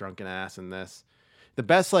British drunken ass in this. The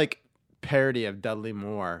best like parody of Dudley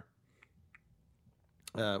Moore.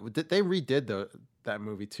 They redid that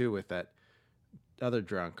movie too with that other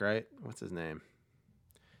drunk, right? What's his name?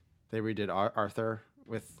 They redid Arthur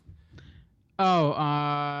with. Oh,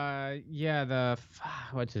 yeah.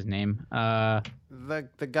 What's his name?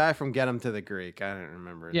 The guy from Get Him to the Greek. I don't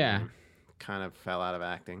remember his name. Kind of fell out of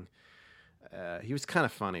acting. He was kind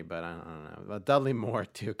of funny, but I don't know. But Dudley Moore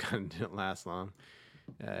too kind of didn't last long.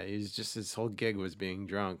 He was just, his whole gig was being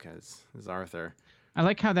drunk as Arthur. I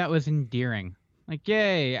like how that was endearing. Like,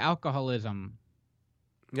 yay, alcoholism.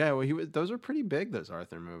 Yeah, well, those were pretty big, those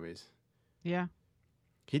Arthur movies. Yeah.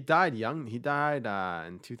 He died young. He died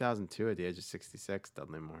in 2002 at the age of 66,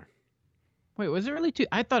 Dudley Moore. Wait, was it really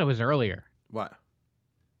I thought it was earlier. What?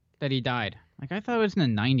 That he died. Like, I thought it was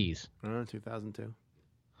in the 90s. 2002.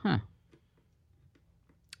 Huh.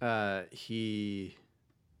 He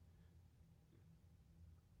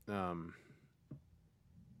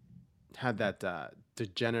had that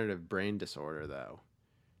degenerative brain disorder, though.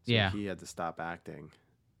 So yeah. He had to stop acting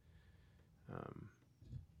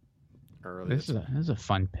early. This is a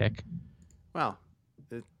fun pick. Well,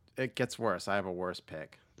 it gets worse. I have a worse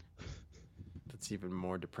pick. That's even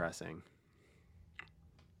more depressing.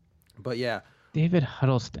 But yeah. David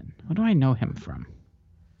Huddleston. What do I know him from?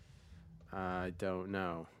 I don't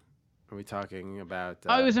know. Are we talking about...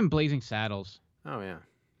 he was in Blazing Saddles. Oh, yeah.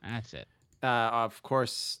 That's it. Of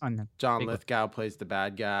course, John Lithgow plays the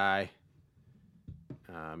bad guy.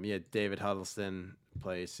 David Huddleston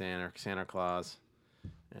plays Santa Claus.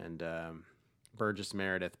 And Burgess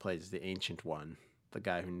Meredith plays the Ancient One, the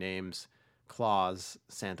guy who names Claus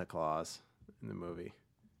Santa Claus in the movie.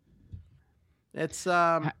 It's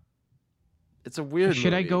a weird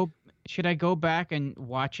movie. Should I go back and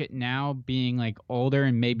watch it now, being like older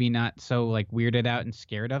and maybe not so like weirded out and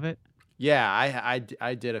scared of it? Yeah,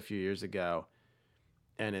 I did a few years ago,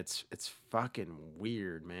 and it's fucking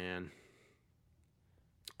weird, man.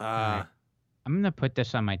 Right. I'm gonna put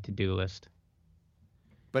this on my to-do list.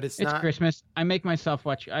 But it's not Christmas. I make myself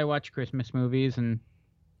watch. I watch Christmas movies and.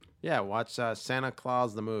 Yeah, watch Santa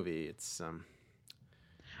Claus the movie. It's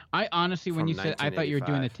I honestly, when you said, I thought you were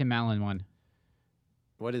doing the Tim Allen one.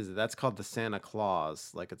 What is it? That's called the Santa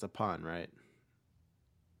Claus. Like it's a pun, right?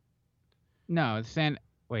 No, it's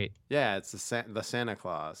Wait. Yeah, it's the Santa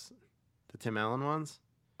Claus. The Tim Allen ones?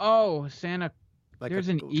 Oh, Santa. Like there's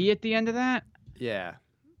an E at the end of that? Yeah.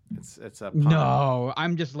 It's a pun. No,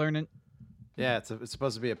 I'm just learning. Yeah, it's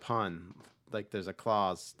supposed to be a pun. Like there's a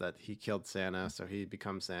clause that he killed Santa, so he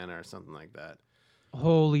becomes Santa or something like that.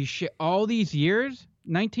 Holy shit. All these years?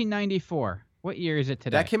 1994. What year is it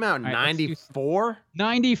today? That came out in 94?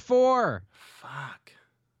 94. Fuck.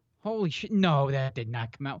 Holy shit. No, that did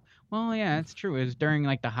not come out. Well, yeah, that's true. It was during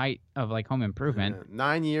like the height of like Home Improvement. Yeah,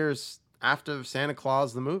 9 years after Santa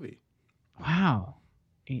Claus the movie. Wow.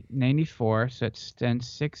 94, so it's then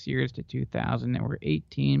 6 years to 2000. And we're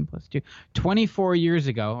 18 plus 2. 24 years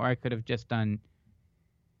ago, or I could have just done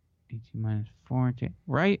 18 minus 4.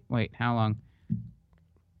 Right? Wait, how long?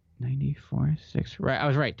 94, 6. Right, I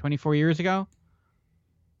was right. 24 years ago?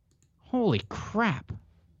 Holy crap.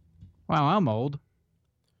 Wow, I'm old.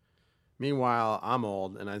 Meanwhile, I'm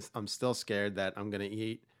old, and I'm still scared that I'm going to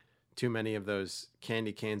eat too many of those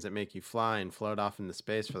candy canes that make you fly and float off into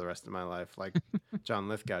space for the rest of my life, like John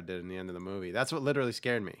Lithgow did in the end of the movie. That's what literally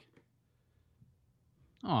scared me.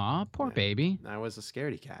 Aw, poor baby. I was a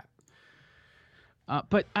scaredy cat.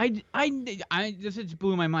 But I this just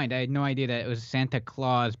blew my mind. I had no idea that it was Santa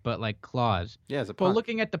Claus, but like Claus. Yeah, it's a pun. Well,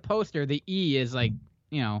 looking at the poster, the E is like,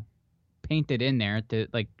 painted in there to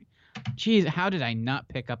like, geez, how did I not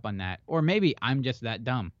pick up on that? Or maybe I'm just that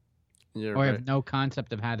dumb. I have no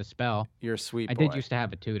concept of how to spell. You're a sweet boy. I did used to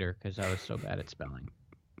have a tutor because I was so bad at spelling.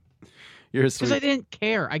 You're a sweet. Because I didn't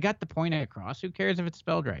care. I got the point across. Who cares if it's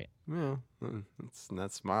spelled right? Well,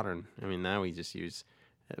 that's modern. I mean, now we just use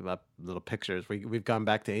little pictures. We've gone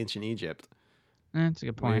back to ancient Egypt. That's a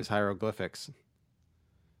good point. We use hieroglyphics.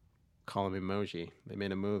 Call them emoji. They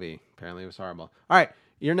made a movie. Apparently, it was horrible. All right,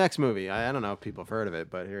 your next movie. I don't know if people have heard of it,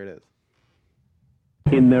 but here it is.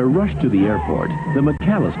 In their rush to the airport, the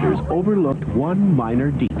McAllisters overlooked one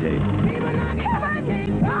minor detail.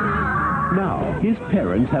 Now, his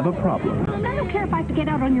parents have a problem. I don't care if I have to get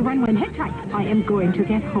out on your runway and hitchhike. I am going to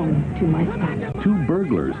get home to my spot. Two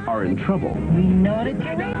burglars are in trouble. We know that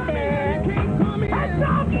you're right there.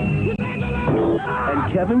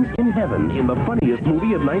 And Kevin's in heaven in the funniest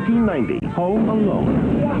movie of 1990, Home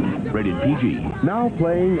Alone. Rated PG. Now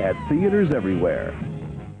playing at theaters everywhere.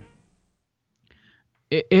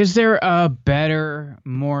 Is there a better,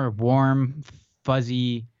 more warm,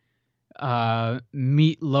 fuzzy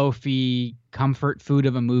meatloafy comfort food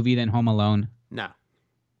of a movie than Home Alone? No.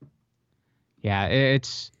 Yeah,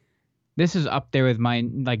 this is up there with my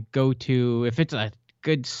like go-to. If it's a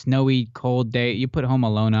good snowy cold day, you put Home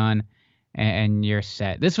Alone on and you're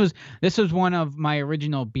set. This was one of my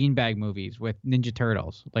original beanbag movies with Ninja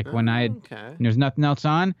Turtles. Like when there's nothing else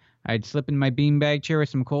on, I'd slip in my beanbag chair with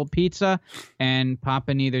some cold pizza and pop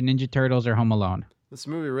in either Ninja Turtles or Home Alone. This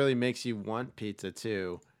movie really makes you want pizza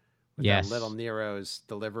too. With that little Nero's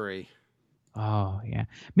delivery. Oh yeah,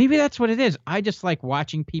 maybe that's what it is. I just like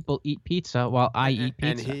watching people eat pizza while I eat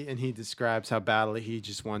pizza. And he describes how badly he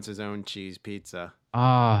just wants his own cheese pizza.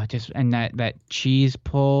 Oh, and that cheese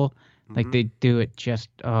pull, like they do it just.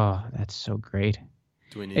 Oh, that's so great.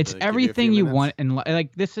 It's everything you want, and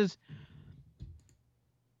like this is.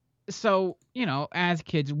 So as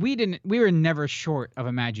kids, we were never short of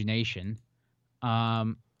imagination.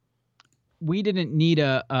 We didn't need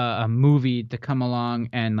a movie to come along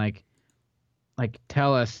and like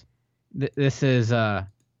tell us this is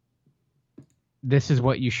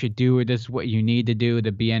what you should do, or this is what you need to do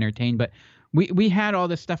to be entertained. But we had all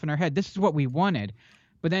this stuff in our head. This is what we wanted,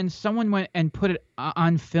 but then someone went and put it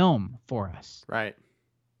on film for us. Right.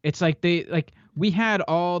 It's like we had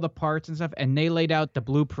all the parts and stuff, and they laid out the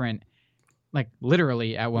blueprint, like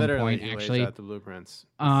literally at one point. Actually, lays out the blueprints.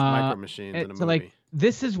 Micro machines in a movie. So like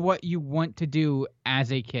this is what you want to do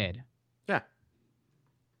as a kid. Yeah.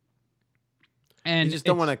 And you just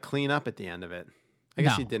don't want to clean up at the end of it. I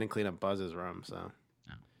guess he didn't clean up Buzz's room, so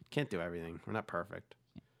can't do everything. We're not perfect.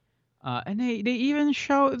 And they even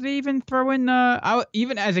throw in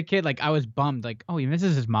even as a kid, like I was bummed, like, oh, he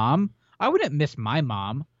misses his mom. I wouldn't miss my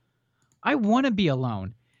mom. I want to be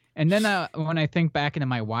alone. And then when I think back into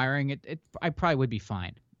my wiring, I probably would be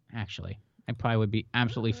fine. Actually, I probably would be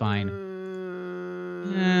absolutely fine.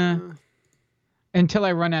 Until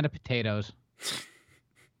I run out of potatoes.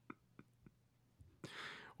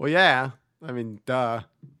 Well, yeah. I mean, duh.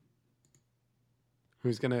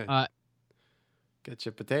 Who's gonna get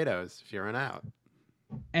you potatoes if you run out?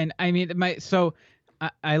 And I mean,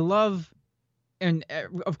 I love, and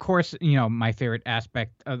of course, my favorite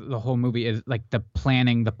aspect of the whole movie is like the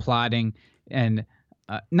planning, the plotting, and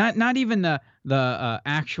not even the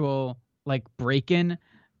actual like break-in,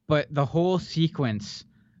 but the whole sequence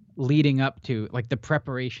leading up to like the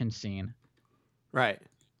preparation scene. Right.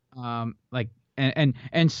 Like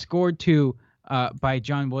and scored to by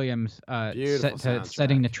John Williams,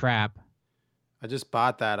 setting the trap. I just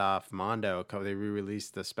bought that off Mondo. They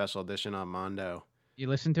re-released the special edition on Mondo. You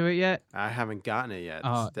listened to it yet? I haven't gotten it yet.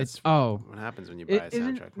 That's what happens when you buy a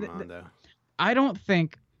soundtrack from Mondo. I don't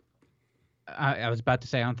think. I was about to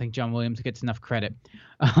say I don't think John Williams gets enough credit.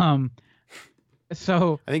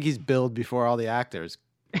 So I think he's billed before all the actors.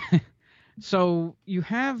 So you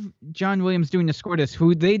have John Williams doing the score to this,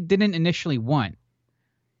 who they didn't initially want,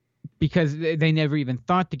 because they never even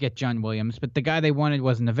thought to get John Williams, but the guy they wanted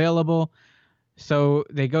wasn't available. So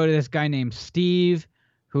they go to this guy named Steve,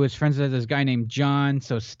 who is friends with this guy named John.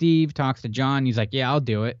 So Steve talks to John. He's like, yeah, I'll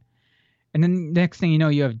do it. And then next thing you know,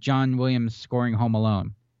 you have John Williams scoring Home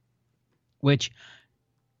Alone, which,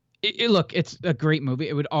 look, it's a great movie.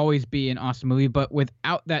 It would always be an awesome movie, but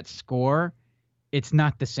without that score, it's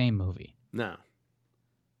not the same movie. No.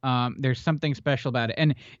 There's something special about it.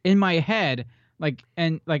 And in my head,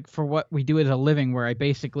 for what we do as a living, where I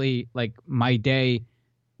basically, like, my day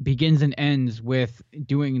begins and ends with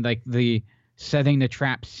doing, like, the setting the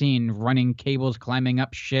trap scene, running cables, climbing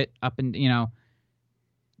up shit, up and,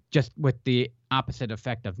 just with the opposite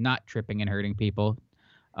effect of not tripping and hurting people.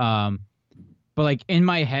 But, like, in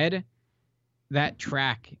my head, that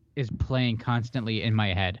track is playing constantly in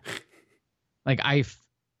my head. Like,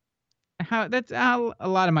 that's how a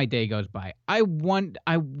lot of my day goes by. I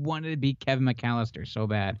wanted to be Kevin McAllister so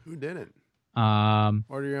bad. Who didn't?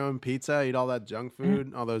 Order your own pizza, eat all that junk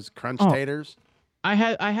food, all those crunch taters. I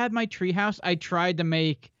had my treehouse. I tried to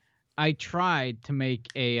make a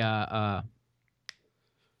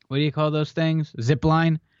what do you call those things? Zip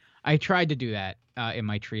line. I tried to do that in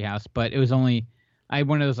my treehouse, but it was only I had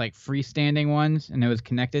one of those like freestanding ones, and it was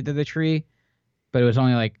connected to the tree, but it was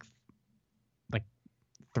only like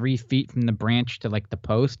 3 feet from the branch to like the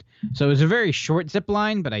post. So it was a very short zip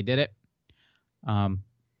line, but I did it. I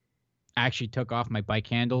actually took off my bike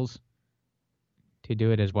handles to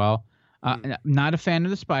do it as well. Not a fan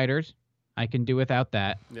of the spiders. I can do without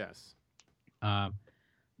that. Yes. But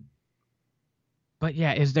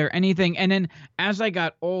yeah, is there anything? And then as I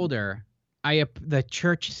got older, the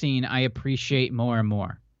church scene I appreciate more and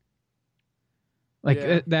more.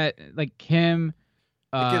 Like that, like him.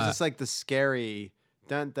 It gives us like the scary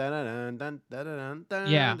Dun, dun, dun, dun, dun, dun,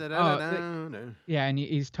 dun, Yeah. dun, Oh, dun, dun. yeah, and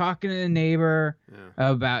he's talking to the neighbor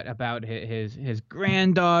about his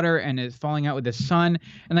granddaughter and his falling out with his son.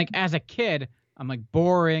 And like as a kid, I'm like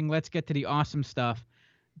boring. Let's get to the awesome stuff.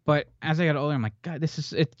 But as I got older, I'm like, God, it's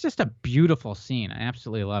just a beautiful scene. I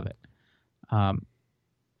absolutely love it. And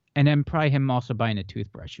then probably him also buying a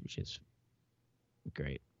toothbrush, which is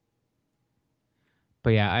great. But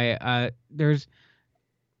yeah,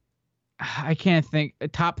 I can't think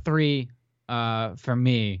top 3 for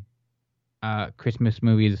me Christmas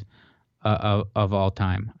movies of all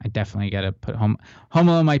time. I definitely got to put Home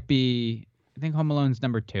Alone might be. I think Home Alone's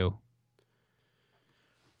number 2.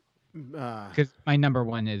 Because my number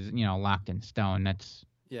 1 is Locked in Stone. That's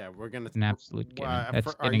we're gonna an absolute given.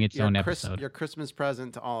 That's getting its own episode. Your Christmas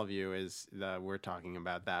present to all of you is that we're talking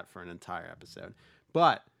about that for an entire episode.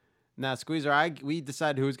 But now, Squeezer, we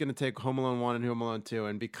decided who's going to take Home Alone 1 and Home Alone 2,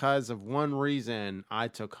 and because of one reason, I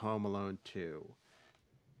took Home Alone 2.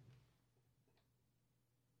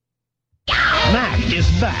 Mac is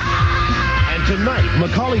back. And tonight,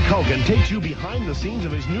 Macaulay Culkin takes you behind the scenes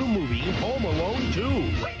of his new movie, Home Alone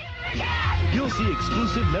 2. You'll see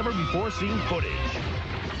exclusive, never-before-seen footage.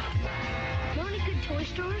 Know any good toy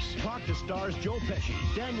stores? Talk to stars Joe Pesci,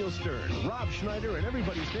 Daniel Stern, Rob Schneider, and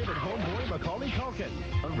everybody's favorite homeboy, Macaulay Culkin.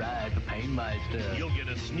 All right, the Painmeister. You'll get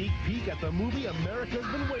a sneak peek at the movie America's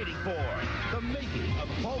been waiting for, the making of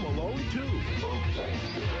Home Alone 2.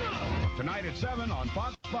 Tonight at 7 on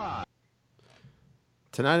Fox 5.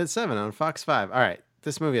 Tonight at 7 on Fox 5. All right,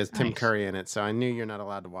 this movie has Tim Curry in it, so I knew you're not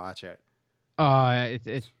allowed to watch it.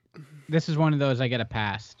 This is one of those I get a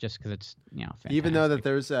pass just because it's fantastic. Even though that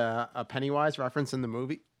there's a Pennywise reference in the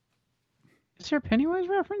movie. Is there a Pennywise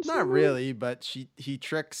reference? Not really, but he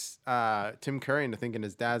tricks Tim Curry into thinking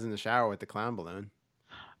his dad's in the shower with the clown balloon.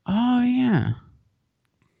 Oh yeah.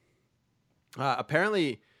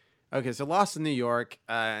 Apparently, okay, so Lost in New York.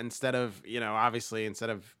 Instead of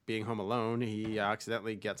being home alone, he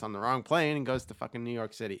accidentally gets on the wrong plane and goes to fucking New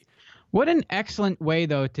York City. What an excellent way,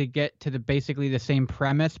 though, to get to basically the same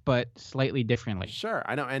premise, but slightly differently. Sure,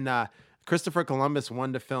 I know. And Christopher Columbus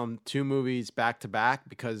wanted to film 2 movies back to back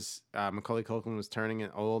because Macaulay Culkin was turning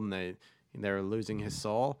old and they were losing his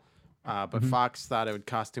soul. But Fox thought it would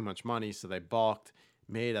cost too much money, so they balked,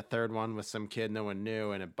 made a 3rd one with some kid no one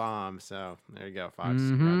knew, and it bombed. So there you go, Fox.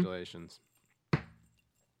 Congratulations.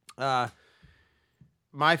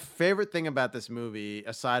 My favorite thing about this movie,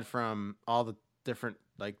 aside from all the different,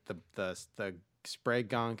 like the spray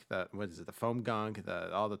gunk, the foam gunk,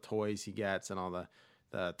 all the toys he gets, and all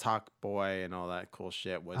the talk boy and all that cool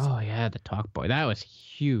shit, was the talk boy. That was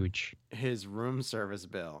huge. His room service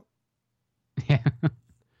bill. Yeah.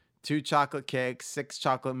 2 chocolate cakes, 6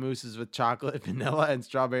 chocolate mousses with chocolate, vanilla, and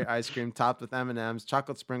strawberry ice cream topped with M&Ms,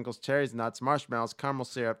 chocolate sprinkles, cherries, nuts, marshmallows, caramel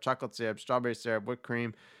syrup, chocolate syrup, strawberry syrup, whipped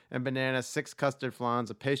cream, and bananas, 6 custard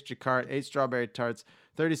flans, a pastry cart, 8 strawberry tarts,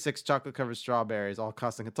 36 chocolate-covered strawberries, all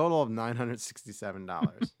costing a total of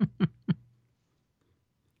 $967.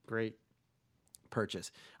 Great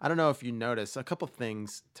purchase. I don't know if you noticed a couple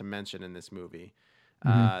things to mention in this movie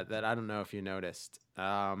that I don't know if you noticed.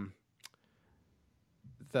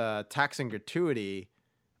 The tax and gratuity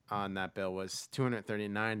on that bill was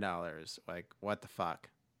 $239. Like, what the fuck?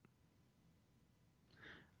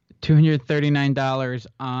 $239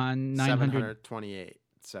 on 728.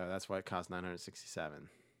 So that's why it cost $967.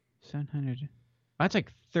 700. That's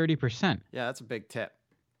like 30%. Yeah, that's a big tip.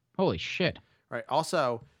 Holy shit. Right.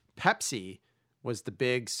 Also, Pepsi was the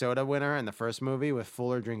big soda winner in the first movie with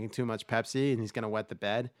Fuller drinking too much Pepsi and he's going to wet the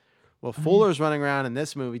bed. Well, Fuller's running around in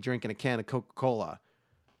this movie drinking a can of Coca-Cola.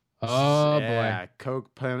 Oh, yeah, boy.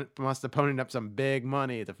 Coke must have ponied up some big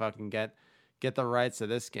money to fucking get the rights to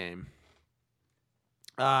this game.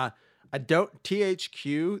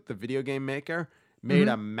 THQ, the video game maker, made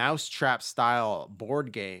a Mousetrap style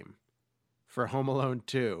board game for Home Alone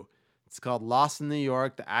 2. It's called Lost in New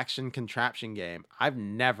York, the Action Contraption Game. I've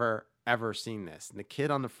never, ever seen this. And the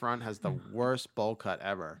kid on the front has the worst bowl cut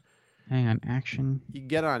ever. Hang on, action. You can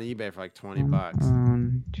get it on eBay for like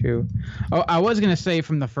 $20. 2. Oh, I was gonna say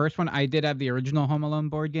from the first one, I did have the original Home Alone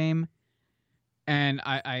board game, and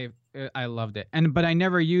I loved it. But I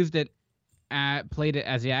never used it, played it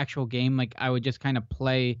as the actual game. Like I would just kind of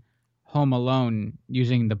play Home Alone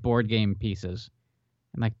using the board game pieces,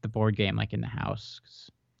 and like the board game like in the house.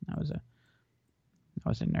 'Cause I was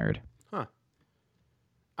a nerd. Huh.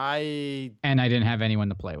 And I didn't have anyone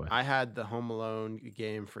to play with. I had the Home Alone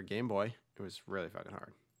game for Game Boy. It was really fucking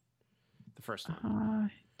hard. The first one.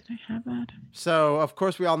 Did I have that? So, of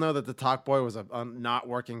course, we all know that the Talk Boy was a not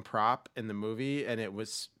working prop in the movie, and it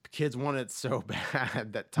was kids wanted it so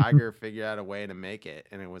bad that Tiger figured out a way to make it,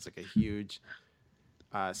 and it was like a huge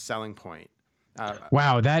selling point.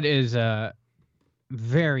 Wow, that is a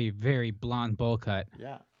very, very blonde bowl cut.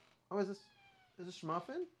 Yeah. Oh, is this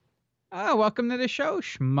Schmuffin? Oh, welcome to the show,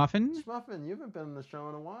 Schmuffin. Schmuffin, you haven't been on the show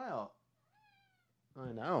in a while.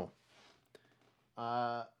 I know.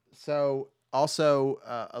 So also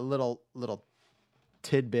a little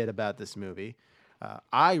tidbit about this movie.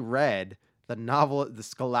 I read the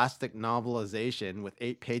Scholastic novelization with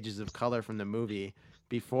 8 pages of color from the movie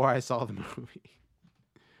before I saw the movie.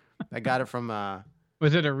 I got it from.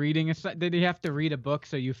 Was it a reading? Did you have to read a book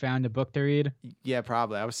so you found a book to read? Yeah,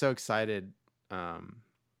 probably. I was so excited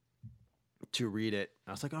to read it.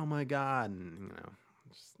 I was like, "Oh my god!" And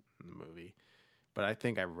just the movie. But I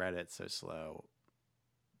think I read it so slow.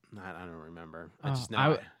 I don't remember. I just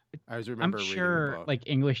know. I was remember. I'm reading sure the book. like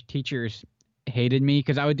English teachers hated me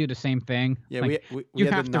because I would do the same thing. Yeah, like, we you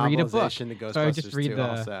had have the to read a book, novelization to Ghostbusters so I would just read too,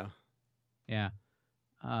 also. Yeah.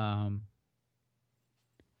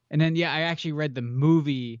 And then I actually read the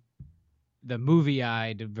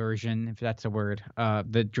movie-eyed version, if that's a word.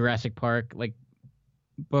 The Jurassic Park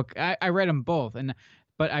book. I read them both,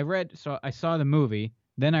 but I saw the movie,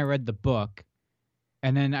 then I read the book,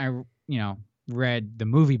 and then I read the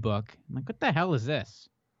movie book. I'm like, what the hell is this?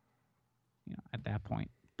 At that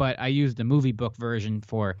point. But I used the movie book version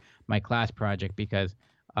for my class project because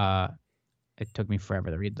it took me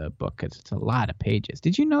forever to read the book because it's a lot of pages.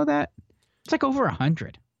 Did you know that? It's like over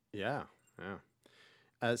 100. Yeah.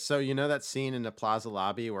 So you know that scene in the plaza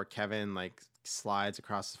lobby where Kevin slides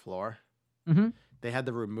across the floor? Mm-hmm. They had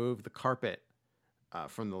to remove the carpet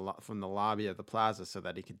from the lobby of the plaza so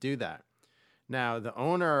that he could do that. Now, the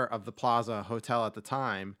owner of the Plaza Hotel at the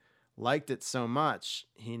time liked it so much,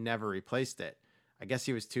 he never replaced it. I guess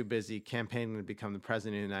he was too busy campaigning to become the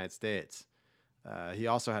president of the United States. He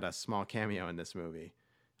also had a small cameo in this movie,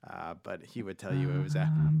 but he would tell you it was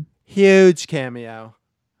a huge cameo.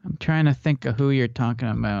 I'm trying to think of who you're talking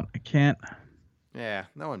about. I can't. Yeah,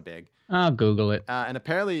 no one big. I'll Google it. And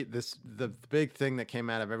apparently, the big thing that came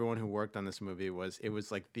out of everyone who worked on this movie was it was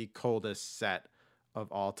like the coldest set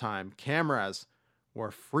of all time. Cameras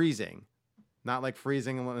were freezing, not like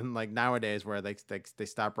freezing like nowadays where they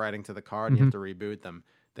stop writing to the car and you have to reboot them.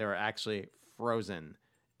 They were actually frozen.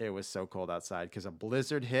 It was so cold outside because a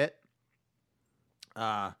blizzard hit.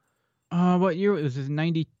 What year was this?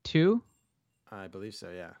 92? I believe so.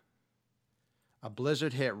 Yeah. A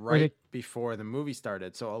blizzard hit right before the movie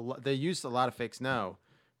started, so they used a lot of fake snow,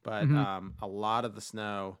 but a lot of the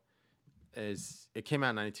snow it came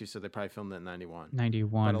out in 92, so they probably filmed it in 91.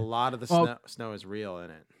 91. But a lot of the snow is real in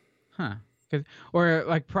it. Huh. Or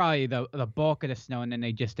like probably the bulk of the snow, and then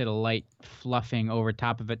they just did a light fluffing over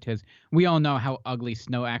top of it because we all know how ugly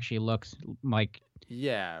snow actually looks like.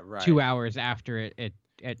 Yeah, right. 2 hours after it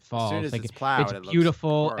falls. As soon as like it's plowed, it's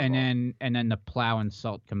beautiful, looks and then the plow and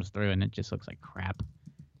salt comes through, and it just looks like crap.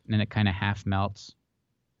 And then it kind of half melts.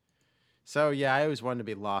 So yeah, I always wanted to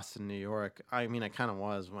be lost in New York. I mean, I kind of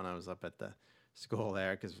was when I was up at the school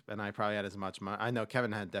there, and I probably had as much money. I know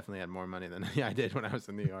Kevin definitely had more money than I did when I was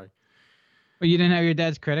in New York. Well, you didn't have your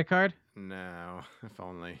dad's credit card? No, if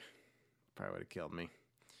only. Probably would have killed me.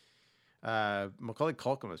 Macaulay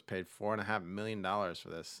Culkin was paid $4.5 million for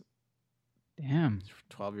this. Damn. He's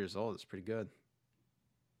 12 years old. It's pretty good.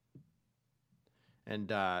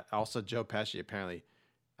 And also Joe Pesci apparently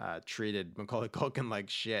treated Macaulay Culkin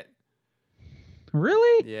like shit.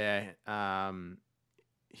 Really? Yeah.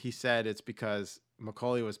 He said it's because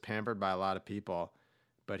Macaulay was pampered by a lot of people,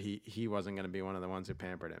 but he wasn't going to be one of the ones who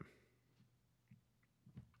pampered him.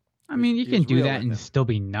 I mean, you can do that and still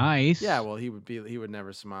be nice. Yeah, well, he would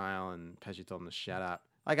never smile, and Pesci told him to shut up.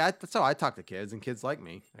 That's how I talk to kids, and kids like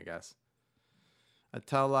me, I guess. I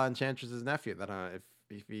tell Enchantress's nephew that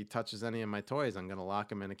if he touches any of my toys, I'm gonna lock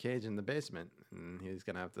him in a cage in the basement, and he's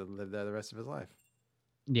gonna have to live there the rest of his life.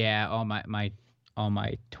 Yeah, all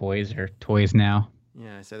my toys are toys now.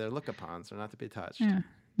 Yeah, I say they're look-upons, they're not to be touched. Yeah.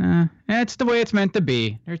 It's the way it's meant to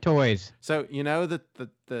be. They're toys. So you know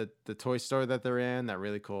the toy store that they're in, that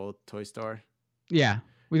really cool toy store. Yeah,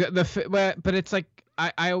 we got but it's like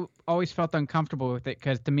I always felt uncomfortable with it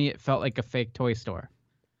because to me it felt like a fake toy store.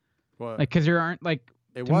 Well, like because there aren't like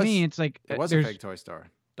it to was, me it's like it was a fake toy store.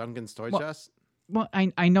 Duncan's Toy Chest. Well,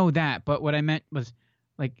 I know that, but what I meant was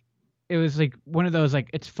like it was like one of those like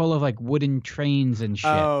it's full of like wooden trains and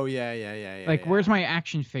shit. Oh yeah. Like where's my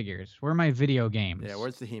action figures? Where are my video games? Yeah,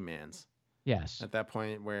 where's the He-Mans? Yes. At that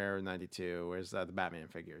point, where 92? Where's the Batman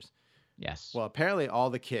figures? Yes. Well, apparently all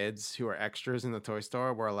the kids who are extras in the toy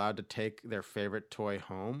store were allowed to take their favorite toy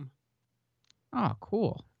home. Oh,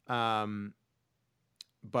 cool.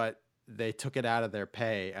 but they took it out of their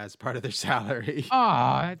pay as part of their salary.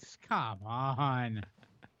 Oh, come on.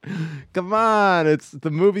 Come on, it's the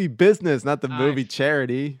movie business, not the movie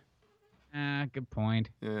charity. Good point.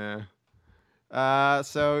 Yeah.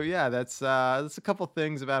 So yeah, that's a couple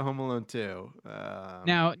things about Home Alone 2.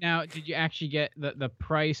 Now, did you actually get the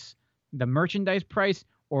price, the merchandise price,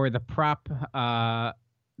 or the prop,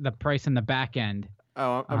 the price in the back end?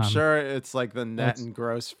 Oh, I'm sure it's like the net and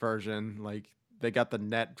gross version. Like they got the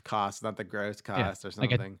net cost, not the gross cost, or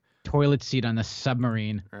something. Like a toilet seat on the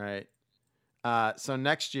submarine. Right. So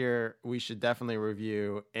next year we should definitely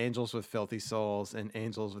review Angels with Filthy Souls and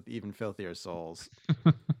Angels with Even Filthier Souls.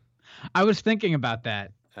 I was thinking about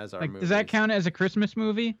that. As our does that count as a Christmas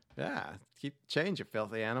movie? Yeah. Change, you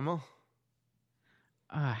filthy animal.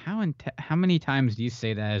 How many times do you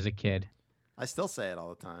say that as a kid? I still say it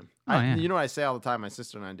all the time. Yeah. You know what I say all the time? My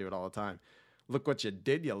sister and I do it all the time. Look what you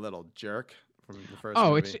did, you little jerk. From the first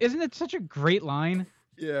movie. Isn't it such a great line?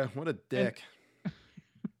 Yeah, what a dick.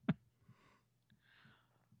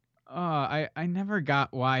 I never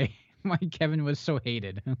got why Kevin was so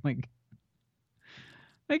hated. Like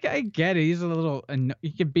I get it. He's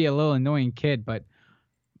he could be a little annoying kid, but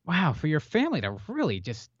wow, for your family to really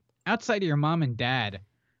just outside of your mom and dad,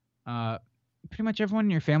 pretty much everyone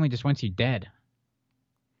in your family just wants you dead.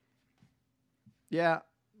 Yeah,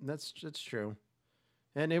 that's true.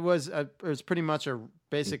 And it was pretty much a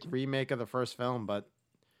basic remake of the first film, but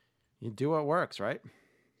you do what works, right?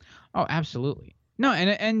 Oh, absolutely. No,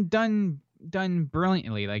 and done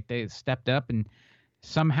brilliantly. Like they stepped up and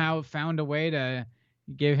somehow found a way to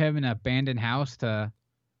give him an abandoned house to,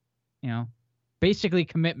 basically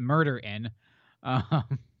commit murder in.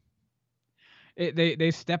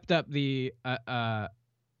 They stepped up the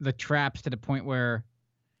traps to the point where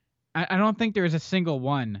I don't think there was a single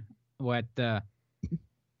one wouldn't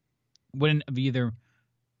have either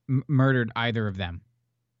murdered either of them.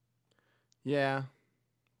 Yeah,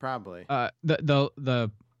 probably.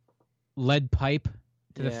 The lead pipe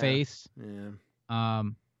to the face. Yeah.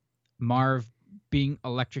 Marv being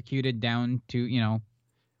electrocuted down to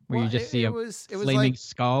where you just see a flaming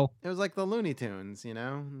skull. It was like the Looney Tunes,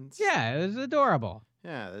 Yeah, it was adorable.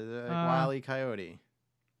 Yeah, like Wile E. Coyote.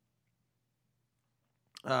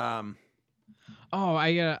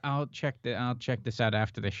 I'll check this out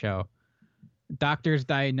after the show. Doctors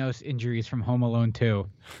diagnose injuries from Home Alone 2.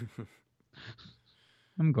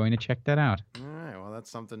 I'm going to check that out. All right, well, that's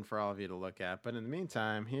something for all of you to look at. But in the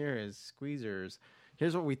meantime, here is Squeezers.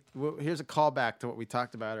 Here's a callback to what we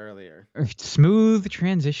talked about earlier. Smooth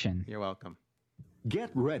transition. You're welcome.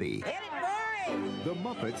 Get ready. The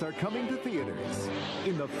Muppets are coming to theaters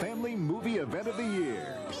in the family movie event of the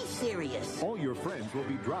year. Be serious. All your friends will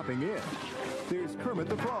be dropping in. There's Kermit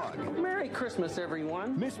the Frog. Merry Christmas,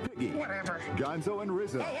 everyone. Miss Piggy. Whatever. Gonzo and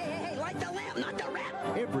Rizzo. Hey, light the lamp, not the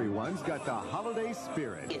rat. Everyone's got the holiday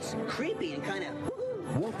spirit. It's creepy and kind of...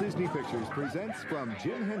 Walt Disney Pictures presents from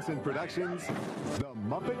Jim Henson Productions, The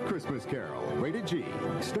Muppet Christmas Carol, rated G.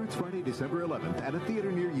 Starts Friday, December 11th at a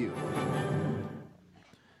theater near you.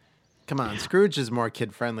 Come on, Scrooge is more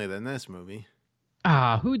kid-friendly than this movie.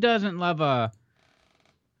 Who doesn't love a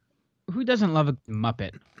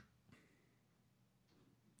Muppet?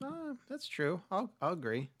 That's true. I'll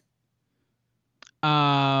agree.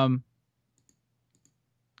 So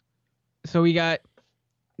we got,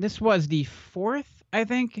 this was the fourth, I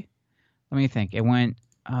think. Let me think. It went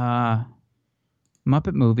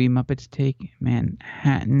Muppet movie, Muppets Take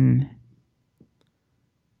Manhattan.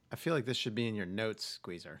 I feel like this should be in your notes,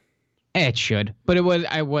 Squeezer. It should, but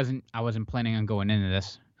I wasn't planning on going into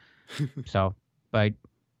this. So, but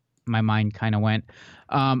my mind kind of went.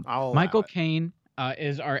 Michael Caine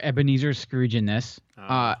is our Ebenezer Scrooge in this.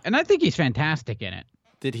 And I think he's fantastic in it.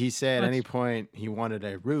 Did he say at any point he wanted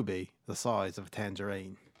a ruby the size of a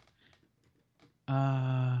tangerine?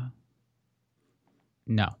 No.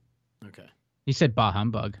 Okay. He said bah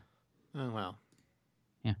humbug. Oh, well.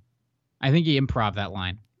 Yeah. I think he improv that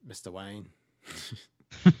line. Mr. Wayne.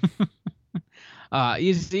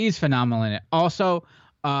 He's phenomenal in it. Also,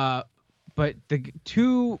 but the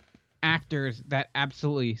two actors that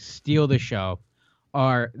absolutely steal the show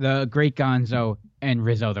are the Great Gonzo and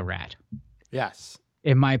Rizzo the Rat. Yes.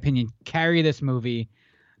 In my opinion, carry this movie.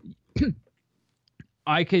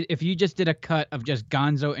 If you just did a cut of just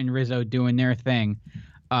Gonzo and Rizzo doing their thing,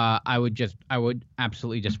 I would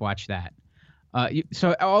absolutely just watch that.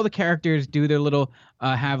 So all the characters do their little,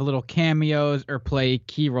 have little cameos or play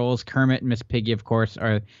key roles. Kermit and Miss Piggy, of course,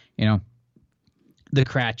 are, the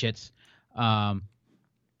Cratchits. And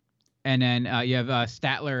then you have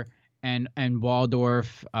Statler and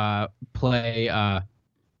Waldorf play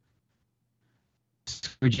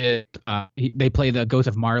Scrooge, they play the Ghost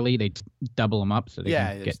of Marley. They double them up so they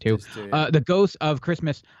can get two. The Ghosts of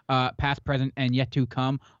Christmas, Past, Present, and Yet to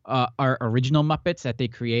Come are original Muppets that they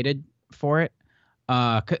created for it.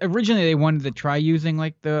 Originally, they wanted to try using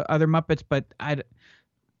like the other Muppets, but I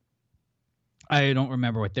don't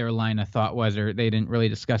remember what their line of thought was, or they didn't really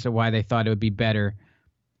discuss it, why they thought it would be better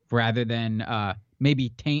rather than maybe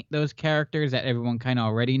taint those characters that everyone kind of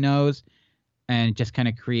already knows and just kind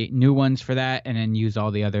of create new ones for that and then use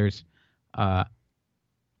all the others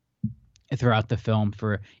throughout the film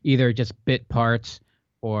for either just bit parts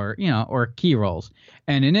or, or key roles.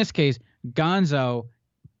 And in this case, Gonzo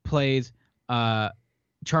plays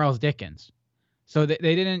Charles Dickens. So they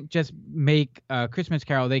didn't just make Christmas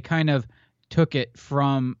Carol. They kind of took it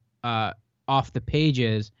from off the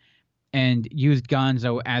pages and used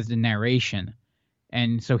Gonzo as the narration.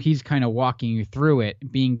 And so he's kind of walking you through it,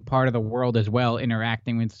 being part of the world as well,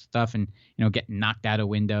 interacting with stuff and, getting knocked out of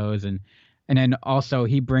windows. And then also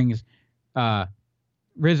he brings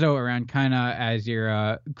Rizzo around kind of as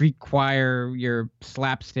your Greek choir, your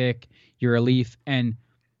slapstick, your relief. And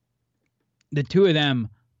the two of them,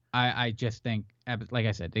 I just think, like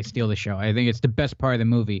I said, they steal the show. I think it's the best part of the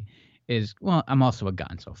movie is, well, I'm also a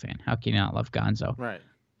Gonzo fan. How can you not love Gonzo? Right.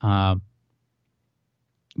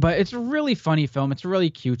 But it's a really funny film. It's a really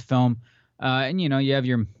cute film. And, you have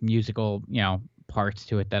your musical, parts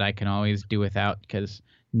to it that I can always do without because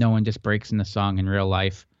no one just breaks into song in real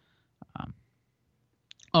life.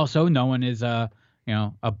 Also, no one is a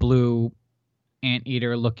blue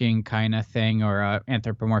anteater looking kind of thing or a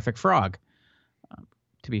anthropomorphic frog,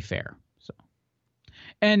 to be fair. So,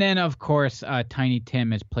 and then, of course, Tiny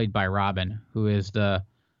Tim is played by Robin, who is the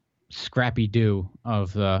Scrappy Doo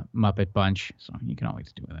of the Muppet Bunch, so you can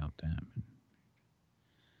always do without that.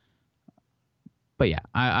 But yeah,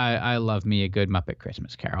 I love me a good Muppet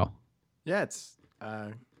Christmas Carol. Yeah, it's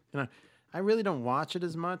I really don't watch it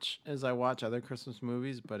as much as I watch other Christmas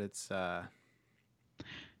movies, but it's a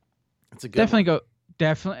good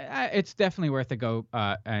it's definitely worth a go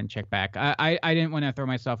and check back. I didn't want to throw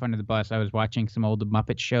myself under the bus. I was watching some old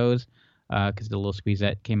Muppet shows because the little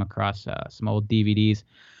squeezette came across some old DVDs.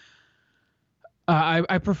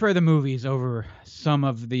 I prefer the movies over some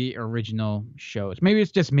of the original shows. Maybe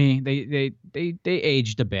it's just me. They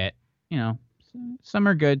aged a bit. Some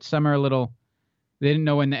are good. Some are a little. They didn't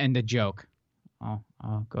know when to end a joke. I'll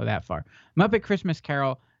go that far. Muppet Christmas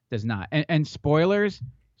Carol does not. And spoilers.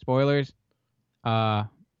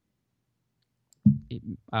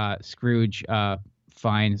 Scrooge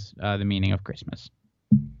finds the meaning of Christmas.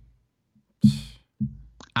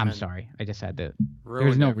 I'm sorry. I just had to.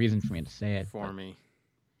 There's no reason for me to say it. For me.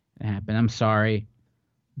 It happened. I'm sorry.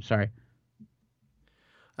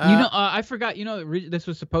 I forgot. This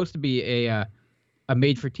was supposed to be a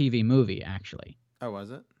made-for-TV movie, actually. Oh,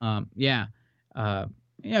 was it? Yeah.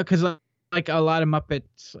 Because like a lot of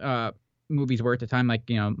Muppets movies were at the time, like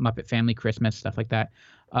Muppet Family Christmas, stuff like that.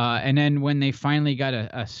 And then when they finally got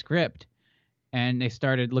a script, and they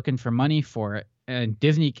started looking for money for it, and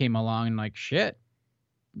Disney came along and like, shit,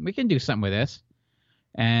 we can do something with this.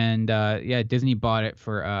 And Disney bought it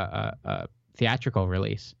for a theatrical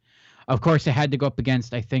release. Of course, it had to go up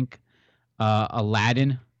against, I think,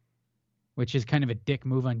 Aladdin, which is kind of a dick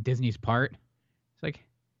move on Disney's part. It's like,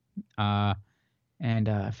 and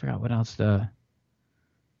I forgot what else the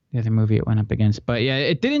other movie it went up against. But yeah,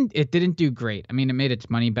 it didn't do great. I mean, it made its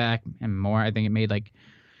money back and more. I think it made like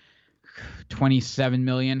 $27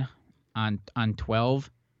 million on 12.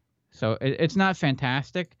 So it's not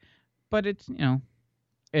fantastic, but it's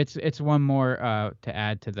it's one more to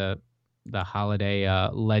add to the holiday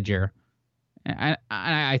ledger. And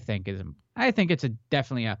I think it's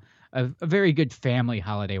definitely a very good family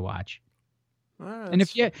holiday watch. And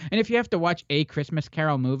if you have to watch a Christmas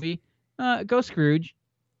Carol movie, go Scrooge,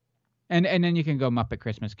 and then you can go Muppet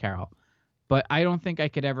Christmas Carol. But I don't think I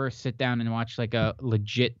could ever sit down and watch like a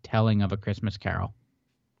legit telling of a Christmas Carol.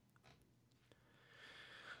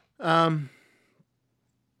 At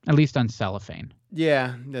least on cellophane.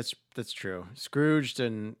 Yeah, that's true. Scrooged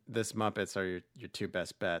and this Muppets are your two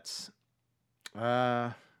best bets.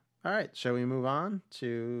 All right, shall we move on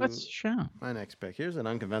to my next pick? Here's an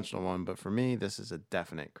unconventional one, but for me, this is a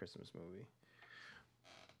definite Christmas movie.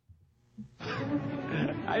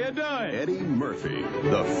 How you doing? Eddie Murphy,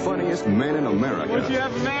 the funniest man in America. Once you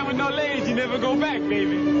have a man with no legs, you never go back,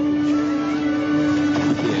 baby. In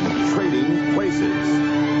Trading Places,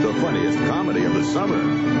 the funniest comedy of the summer.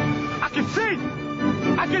 I can see!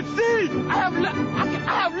 I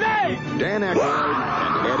have legs! Dan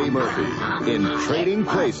Aykroyd and Eddie Murphy in Trading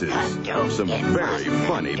Places. Some very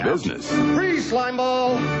funny business. Freeze, slime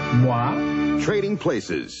ball! Moi? Trading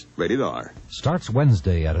Places. Rated R. Starts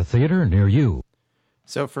Wednesday at a theater near you.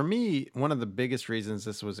 So for me, one of the biggest reasons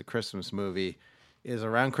this was a Christmas movie is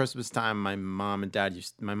around Christmas time, my mom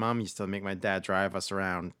used to make my dad drive us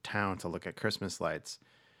around town to look at Christmas lights.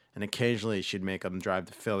 And occasionally she'd make them drive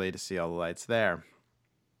to Philly to see all the lights there.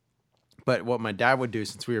 But what my dad would do,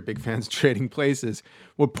 since we were big fans of Trading Places,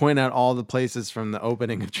 would point out all the places from the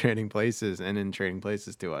opening of Trading Places and in Trading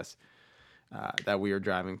Places to us that we were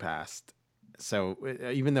driving past. So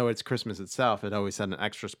even though it's Christmas itself, it always had an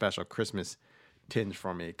extra special Christmas tinge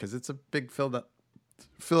for me because it's a big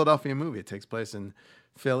Philadelphia movie. It takes place in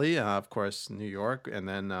Philly, of course, New York, and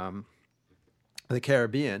then the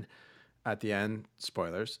Caribbean at the end.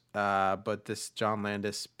 Spoilers. But this John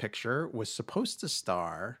Landis picture was supposed to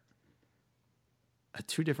star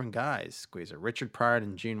two different guys, Squeezer, Richard Pryor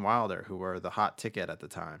and Gene Wilder, who were the hot ticket at the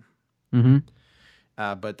time. Mm-hmm.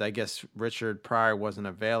 But I guess Richard Pryor wasn't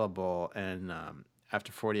available, and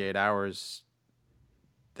after 48 hours,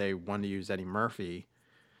 they wanted to use Eddie Murphy.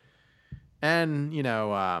 And,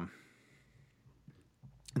 Dan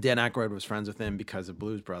Aykroyd was friends with him because of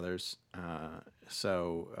Blues Brothers.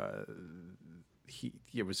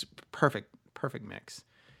 It was perfect mix.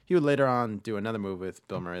 He would later on do another movie with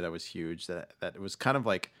Bill Murray that was huge. That was kind of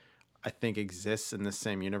like, I think, exists in the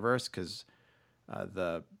same universe because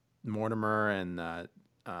the Mortimer and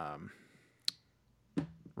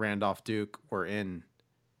Randolph Duke were in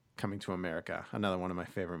Coming to America, another one of my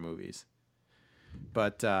favorite movies.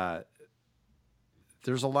 But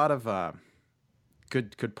there's a lot of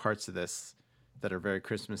good parts of this that are very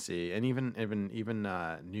Christmassy, and even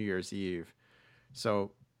New Year's Eve.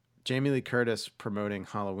 So Jamie Lee Curtis promoting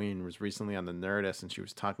Halloween was recently on the Nerdist, and she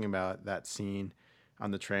was talking about that scene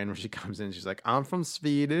on the train where she comes in. She's like, "I'm from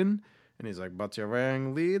Sweden." And he's like, "But you're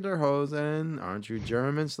wearing lederhosen. Aren't you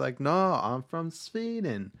German?" She's like, "No, I'm from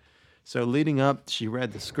Sweden." So leading up, she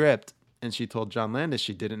read the script, and she told John Landis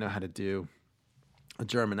she didn't know how to do a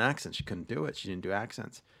German accent. She couldn't do it. She didn't do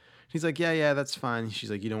accents. He's like, yeah, that's fine.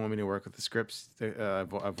 She's like, "You don't want me to work with the scripts, a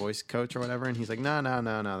voice coach or whatever?" And he's like, no,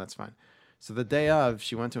 that's fine. So the day of,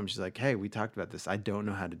 she went to him. She's like, "Hey, we talked about this. I don't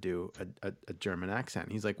know how to do a German accent."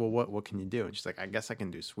 And he's like, "Well, what can you do?" And she's like, "I guess I can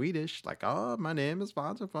do Swedish. Like, oh, my name is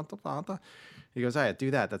Fanta Fanta Fanta." He goes, "All right, do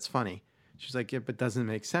that. That's funny." She's like, "Yeah, but it doesn't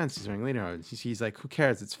make sense. He's wearing lederhosen." He's like, "Who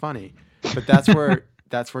cares? It's funny." But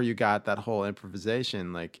that's where you got that whole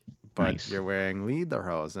improvisation. Like, but nice. You're wearing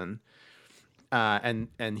lederhosen.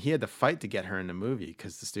 And he had to fight to get her in the movie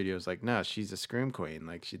because the studio was like, "No, she's a scream queen.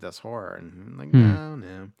 Like, she does horror." And I'm like,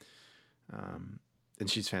 no. And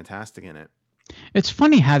she's fantastic in it. It's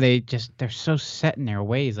funny how they're so set in their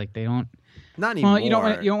ways. Like they don't. Not anymore. Well, you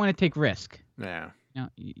don't want to take risk. Yeah.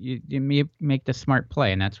 You make the smart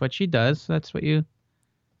play, and that's what she does. That's what you.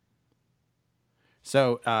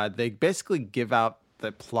 So they basically give out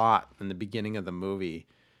the plot in the beginning of the movie,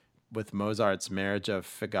 with Mozart's Marriage of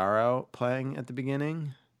Figaro playing at the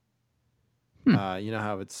beginning. You know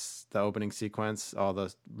how it's the opening sequence, all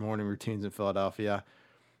the morning routines in Philadelphia,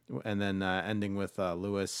 and then ending with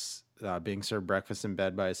Louis being served breakfast in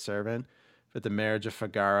bed by his servant. But the Marriage of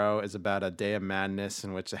Figaro is about a day of madness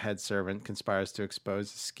in which the head servant conspires to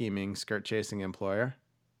expose a scheming, skirt-chasing employer.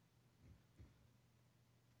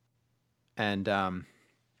 And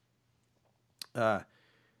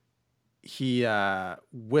he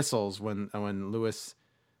whistles when Louis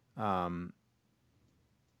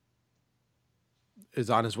is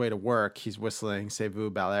on his way to work. He's whistling "C'est vous,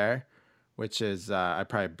 Bel Air," which is I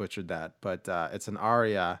probably butchered that, but it's an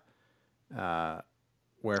aria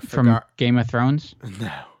where from Game of Thrones.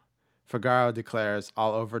 No, Figaro declares,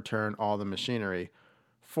 "I'll overturn all the machinery,"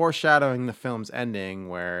 foreshadowing the film's ending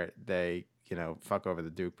where they fuck over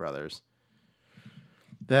the Duke brothers.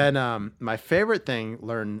 Then my favorite thing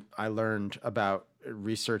I learned about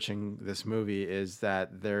researching this movie is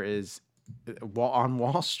that there is on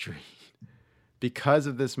Wall Street, because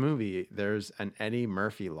of this movie, there's an Eddie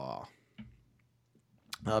Murphy law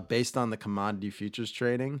based on the commodity futures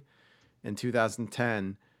trading. In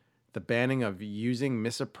 2010, the banning of using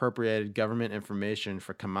misappropriated government information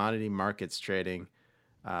for commodity markets trading,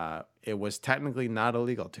 it was technically not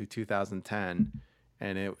illegal to 2010.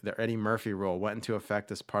 And the Eddie Murphy rule went into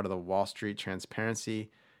effect as part of the Wall Street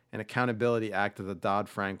Transparency and Accountability Act of the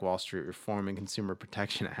Dodd-Frank Wall Street Reform and Consumer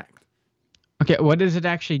Protection Act. Okay, what does it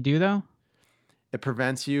actually do, though? It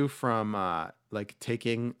prevents you from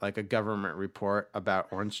taking a government report about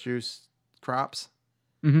orange juice crops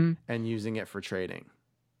and using it for trading.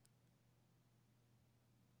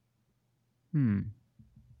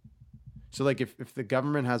 So if the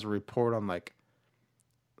government has a report on like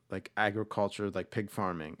agriculture, like pig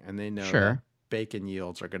farming, and they know bacon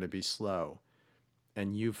yields are going to be slow,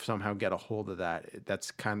 and you somehow get a hold of that,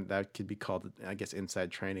 that could be called, I guess, inside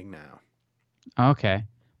trading now. Okay,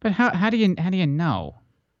 but how do you know?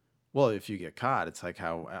 Well, if you get caught, it's like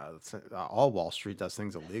how all Wall Street does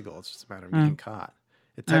things illegal. It's just a matter of getting caught.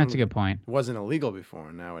 That's a good point. It wasn't illegal before,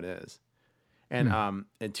 and now it is. And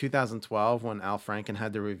in 2012, when Al Franken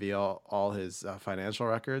had to reveal all his financial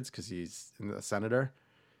records because he's a senator,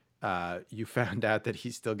 you found out that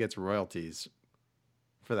he still gets royalties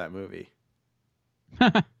for that movie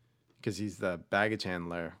because he's the baggage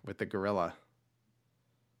handler with the gorilla.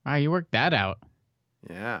 Wow, you worked that out.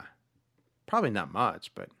 Yeah. Probably not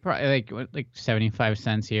much, but probably like 75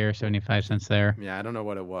 cents here, 75 cents there. Yeah, I don't know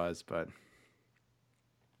what it was, but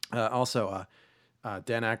also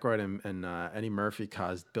Dan Aykroyd and Eddie Murphy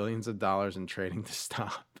caused billions of dollars in trading to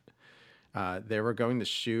stop. They were going to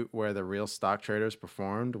shoot where the real stock traders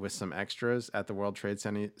performed with some extras at the World Trade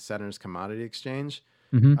Center's commodity exchange,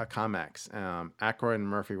 COMEX. Aykroyd and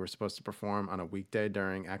Murphy were supposed to perform on a weekday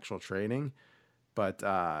during actual trading, but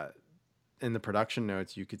in the production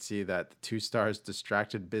notes, you could see that the two stars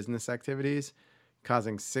distracted business activities,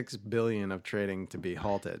 causing $6 billion of trading to be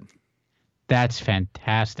halted. That's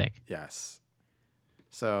fantastic. Yes.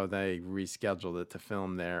 So they rescheduled it to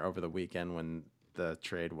film there over the weekend when the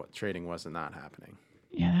trading was not happening.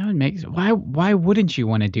 Yeah, that would make why wouldn't you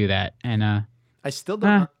want to do that? And I still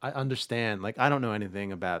don't I understand. Like, I don't know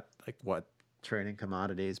anything about like what trading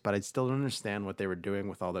commodities, but I still don't understand what they were doing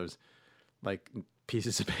with all those like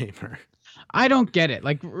pieces of paper. I don't get it.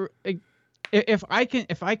 Like, if I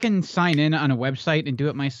can sign in on a website and do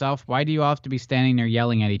it myself, why do you all have to be standing there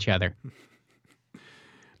yelling at each other?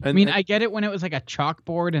 I get it when it was like a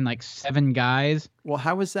chalkboard and like 7 guys. Well,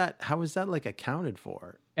 how was that like accounted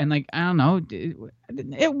for? And like, I don't know,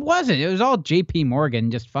 it wasn't. It was all JP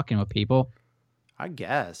Morgan just fucking with people. I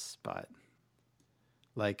guess, but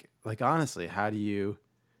like honestly, how do you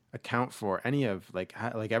account for any of like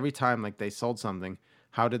every time like they sold something,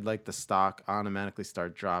 how did like the stock automatically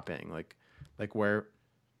start dropping? Like where,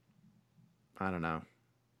 I don't know.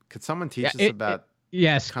 Could someone teach us about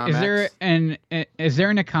yes. COMEX? Is there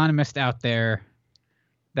an economist out there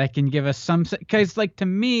that can give us some, because like to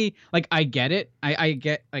me, like I get it. I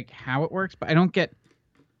get like how it works, but I don't get,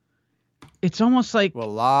 it's almost like,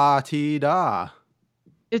 well, la-ti-da.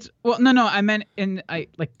 No, I meant in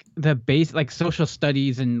like the base, like social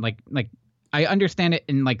studies and like I understand it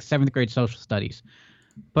in like 7th grade social studies,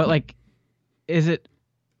 but like, is it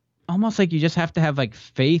almost like you just have to have like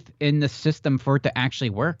faith in the system for it to actually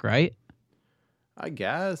work, right? I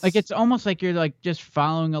guess. Like it's almost like you're like just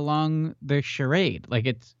following along the charade. Like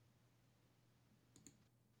it's.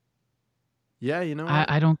 Yeah, you know what?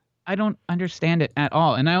 I don't understand it at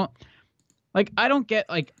all, and I don't get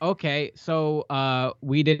like, okay, so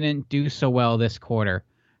we didn't do so well this quarter,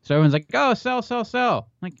 so everyone's like, oh, sell.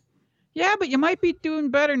 Like, yeah, but you might be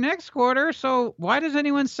doing better next quarter, so why does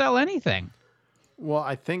anyone sell anything? Well,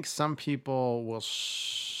 I think some people will.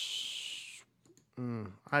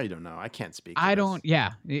 I don't know. I can't speak. I don't.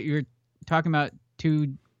 Yeah, you're talking about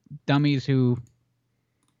 2 dummies who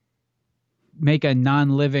make a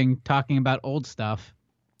non-living talking about old stuff.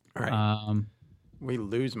 All right. We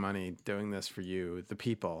lose money doing this for you, the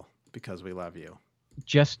people, because we love you.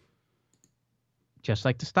 Just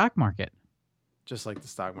like the stock market. Just like the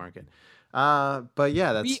stock market. But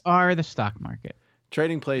yeah, we are the stock market.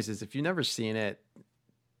 Trading Places. If you've never seen it,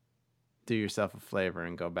 do yourself a favor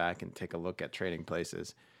and go back and take a look at Trading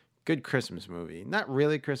Places. Good Christmas movie. Not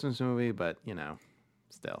really a Christmas movie, but you know,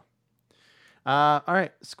 still. All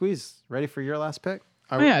right, Squeeze. Ready for your last pick?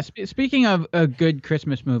 Yeah, speaking of a good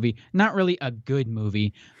Christmas movie, not really a good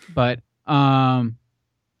movie, but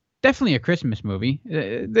definitely a Christmas movie.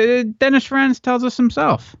 Dennis Franz tells us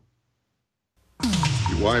himself.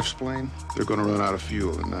 Your wife's plane? They're going to run out of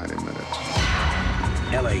fuel in 90 minutes.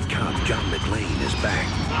 L.A. cop John McClane is back.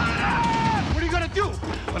 What are you going to do?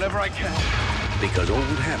 Whatever I can. Because old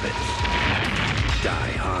habits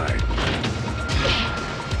die hard.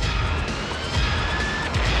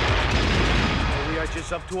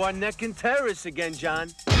 Just up to our neck in terrorists again, John.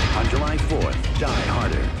 On July 4th, Die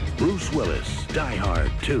Harder. Bruce Willis, Die Hard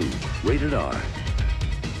 2, rated R.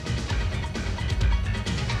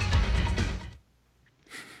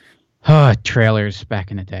 Trailers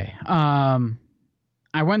back in the day.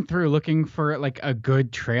 I went through looking for like a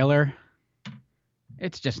good trailer.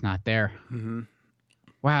 It's just not there. Mm-hmm.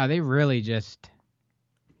 Wow, they really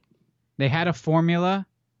they had a formula.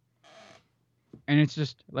 And it's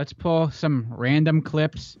just, let's pull some random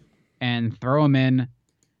clips and throw them in.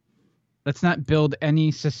 Let's not build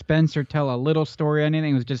any suspense or tell a little story or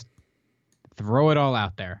anything. It was just throw it all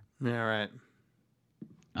out there. Yeah, right.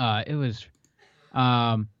 It was,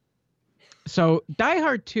 so Die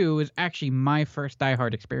Hard 2 is actually my first Die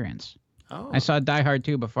Hard experience. Oh. I saw Die Hard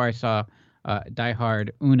 2 before I saw Die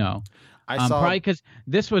Hard Uno. I saw probably because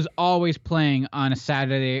this was always playing on a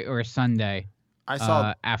Saturday or a Sunday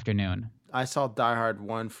afternoon. I saw Die Hard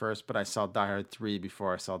 1 first, but I saw Die Hard 3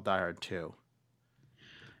 before I saw Die Hard 2.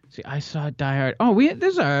 See, I saw Die Hard. Oh, we had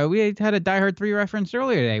a Die Hard 3 reference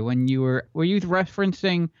earlier today when were you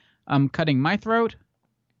referencing Cutting My Throat?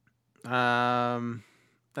 I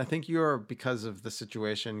think you're, because of the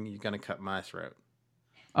situation, you're gonna cut my throat.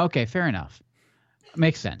 Okay, fair enough.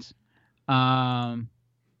 Makes sense. That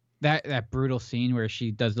brutal scene where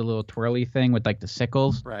she does the little twirly thing with like the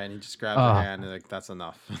sickles. Right, and he just grabs her hand and like, that's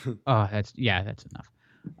enough. That's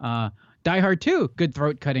enough. Die Hard 2, good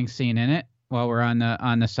throat cutting scene in it. While we're on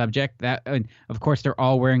the subject, that of course they're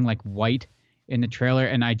all wearing like white in the trailer,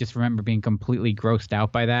 and I just remember being completely grossed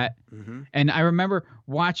out by that. Mm-hmm. And I remember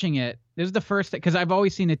watching it. This is the first, because I've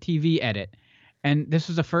always seen a TV edit, and this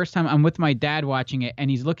was the first time I'm with my dad watching it, and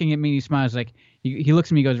he's looking at me and he smiles like he looks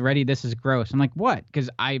at me, he goes, "Ready? This is gross." I'm like, "What?" Because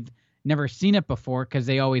I've never seen it before, because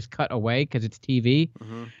they always cut away because it's TV,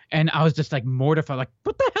 Mm-hmm. and I was just like mortified, like,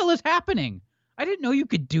 "What the hell is happening? I didn't know you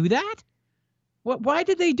could do that." What? Why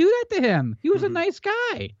did they do that to him? He was a nice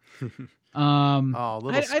guy.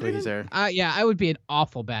 Little squeezer. Yeah, I would be an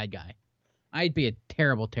awful bad guy. I'd be a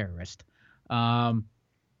terrible terrorist.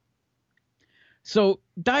 So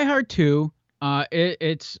Die Hard 2,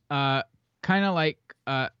 it's kind of like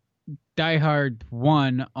Die Hard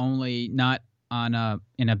 1, only not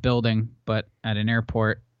in a building, but at an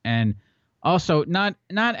airport, and also not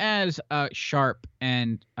as sharp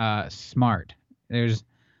and smart. There's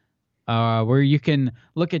where you can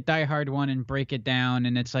look at Die Hard 1 and break it down,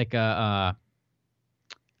 and it's like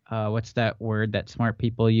what's that word that smart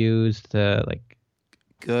people use to like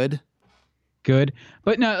good,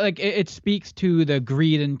 but no, like it speaks to the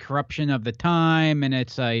greed and corruption of the time, and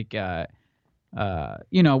it's like one of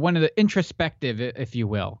the introspective, if you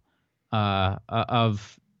will,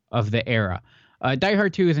 of the era. Die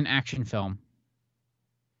Hard 2 is an action film.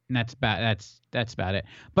 And that's about it.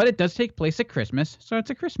 But it does take place at Christmas, so it's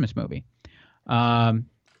a Christmas movie.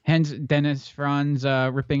 Hence Dennis Franz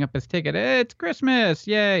ripping up his ticket. It's Christmas,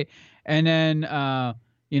 yay! And then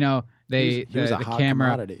he was a hot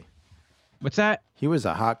commodity. What's that? He was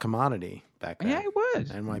a hot commodity back then. Yeah, he was.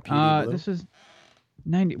 NYPD Blue. This is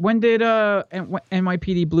 90. When did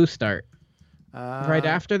NYPD Blue start? Right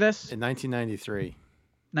after this? In 1993.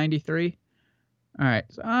 93. All right.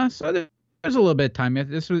 So there's a little bit of time.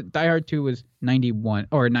 This was Die Hard 2 was 91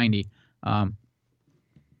 or 90. Yeah,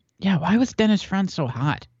 why was Dennis Franz so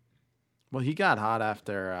hot? Well, he got hot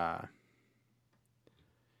after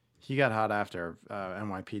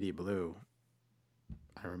NYPD Blue.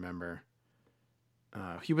 I remember.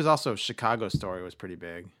 He was also Chicago Story was pretty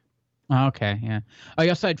big. Oh, okay, yeah. Oh, you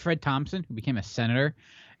also had Fred Thompson, who became a senator,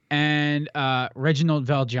 and Reginald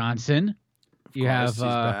Vell Johnson. You have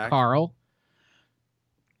Carl.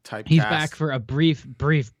 He's back for a brief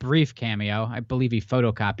cameo. I believe he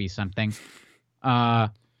photocopies something.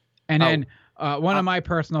 And then one of my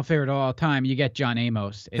personal favorite of all time, you get John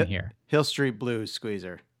Amos in here. Hill Street Blues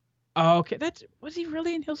Squeezer. Oh, okay. Was he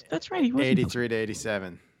really in Hill? That's right. He was 83 to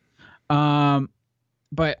 87.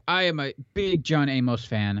 But I am a big John Amos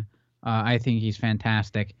fan. I think he's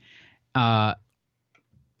fantastic.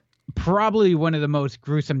 Probably one of the most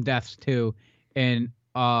gruesome deaths too in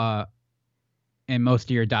most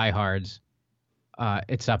of your Die Hards.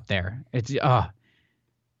 It's up there. It's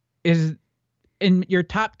is in your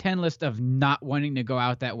top 10 list of not wanting to go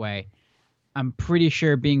out that way. I'm pretty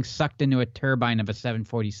sure being sucked into a turbine of a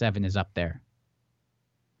 747 is up there.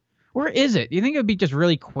 Or is it? You think it would be just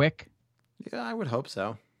really quick? Yeah, I would hope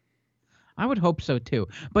so. I would hope so too.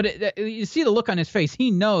 But you see the look on his face.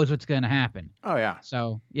 He knows what's going to happen. Oh yeah.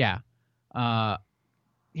 So yeah, I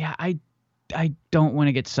don't want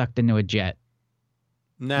to get sucked into a jet.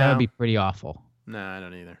 No, that would be pretty awful. No, I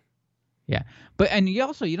don't either. Yeah, and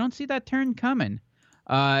you don't see that turn coming.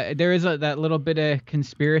 There is that little bit of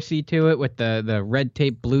conspiracy to it with the red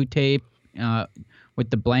tape, blue tape, with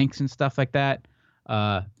the blanks and stuff like that.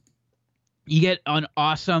 You get an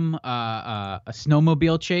awesome a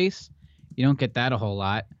snowmobile chase. You don't get that a whole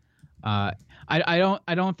lot. I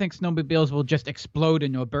don't think snowmobiles will just explode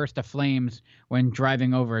into a burst of flames when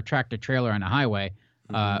driving over a tractor trailer on a highway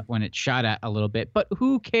when it's shot at a little bit. But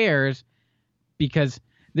who cares? Because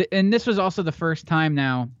and this was also the first time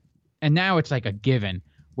now, and now it's like a given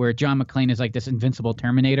where John McClane is like this invincible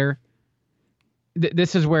Terminator.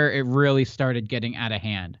 This is where it really started getting out of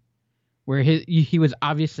hand, where he was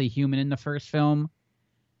obviously human in the first film,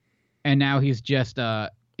 and now he's just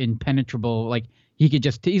impenetrable. Like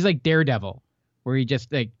he's like Daredevil, where he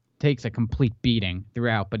just like takes a complete beating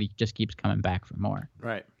throughout, but he just keeps coming back for more.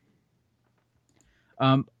 Right.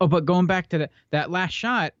 But going back to that last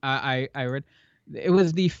shot, I read it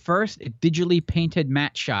was the first digitally painted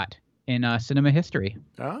matte shot in cinema history.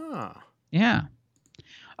 Ah. Yeah.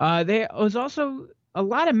 There was also a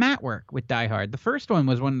lot of matte work with Die Hard. The first one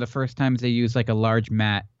was one of the first times they used like a large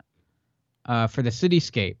matte for the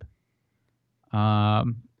cityscape.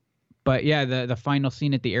 But yeah, the final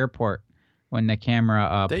scene at the airport when the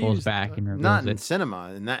camera pulls back and reveals not in it.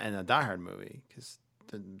 cinema, in a Die Hard movie, because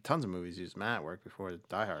tons of movies use matte work before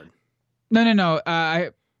Die Hard. No.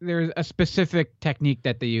 There's a specific technique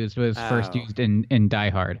that they used was first used in Die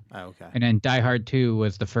Hard. Oh, okay. And then Die Hard 2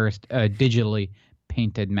 was the first digitally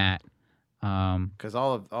painted matte. Because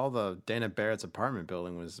all the Dana Barrett's apartment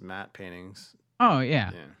building was matte paintings. Oh yeah.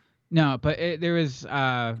 No, but there was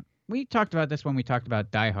we talked about this when we talked about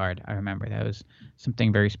Die Hard. I remember that was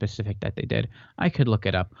something very specific that they did. I could look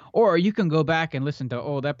it up, or you can go back and listen to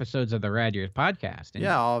old episodes of the Rad Years podcast. And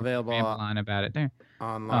all available on about it there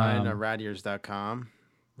online at radyears.com.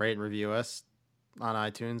 Rate and review us on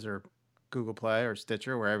iTunes or Google Play or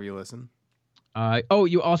Stitcher, wherever you listen.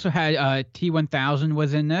 You also had T-1000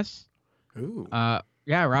 was in this. Ooh.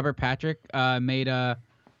 Yeah, Robert Patrick made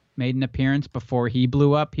an appearance before he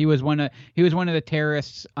blew up. He was one of the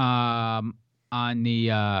terrorists on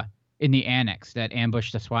the in the annex that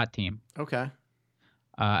ambushed the SWAT team. Okay.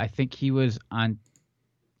 I think he was on.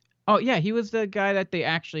 Oh yeah, he was the guy that they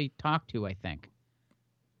actually talked to. I think.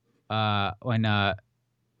 When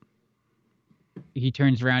he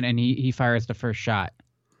turns around and he fires the first shot.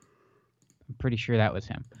 I'm pretty sure that was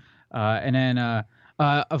him. And then.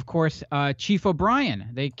 Of course, Chief O'Brien.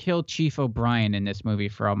 They killed Chief O'Brien in this movie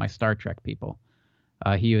for all my Star Trek people.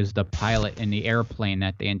 He was the pilot in the airplane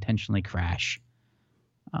that they intentionally crash,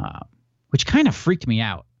 which kind of freaked me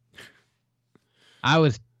out.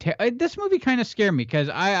 This movie kind of scared me because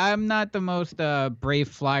I'm not the most brave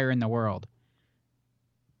flyer in the world.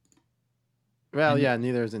 Well, yeah,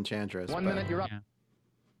 neither is Enchantress. 1 minute, you're up. Yeah.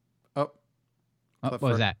 Oh. What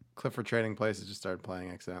was that? Clifford Trading Places just started playing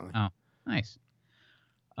accidentally. Oh, nice.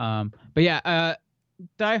 But yeah,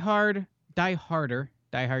 Die Hard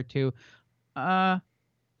 2,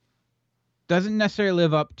 doesn't necessarily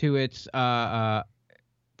live up to its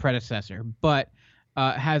predecessor, but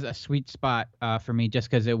has a sweet spot for me just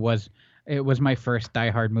because it was my first Die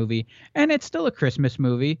Hard movie, and it's still a Christmas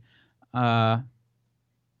movie.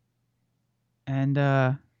 And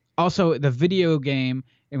also the video game.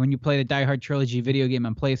 And when you play the Die Hard trilogy video game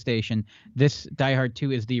on PlayStation, this Die Hard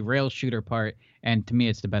 2 is the rail shooter part, and to me,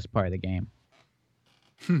 it's the best part of the game.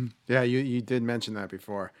 Yeah, you did mention that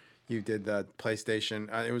before. You did the PlayStation.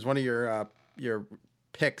 It was one of your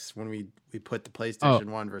picks when we put the PlayStation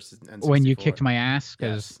 1 versus N64. When you kicked my ass,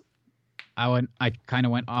 because yes. I kind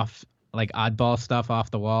of went off like oddball stuff off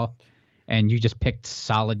the wall, and you just picked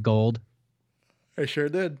solid gold. I sure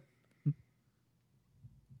did.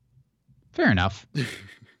 Fair enough.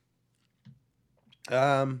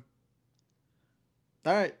 All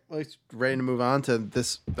right, let's ready to move on to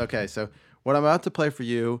this. Okay, so what I'm about to play for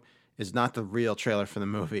you is not the real trailer for the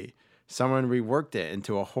movie. Someone reworked it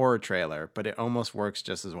into a horror trailer, but it almost works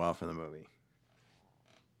just as well for the movie.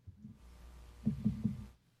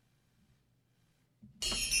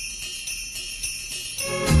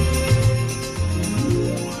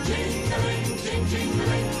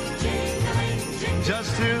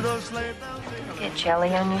 Just hear those sleigh bells. Get jelly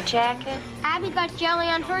on your jacket? Abby got jelly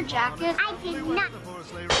on her jacket. I did not.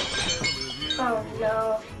 Oh,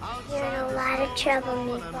 no. You're in a lot of trouble,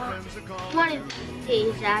 Meatball. One of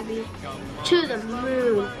these days, Abby. To the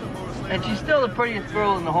moon. And she's still the prettiest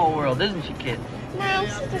girl in the whole world, isn't she, kid? No,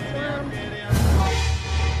 she's just Mom.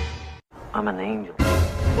 I'm an angel.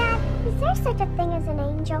 Dad, is there such a thing as an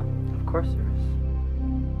angel? Of course there is.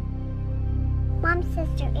 Mom says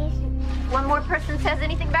there isn't. One more person says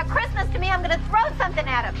anything about Christmas to me, I'm gonna throw something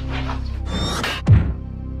at him.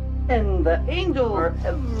 And the angels are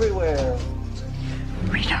everywhere.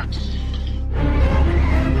 Readouts.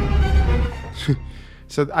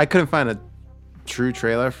 So I couldn't find a true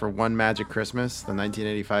trailer for One Magic Christmas, the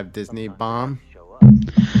 1985 Disney bomb.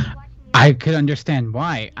 I could understand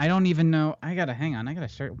why. I don't even know. I gotta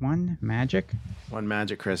search One Magic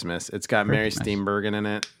Christmas. It's got Mary Steenburgen in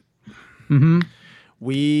it. Mm-hmm.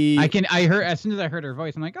 I heard as soon as I heard her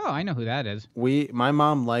voice, I'm like, oh, I know who that is. My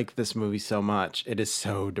mom liked this movie so much. It is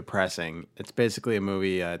so depressing. It's basically a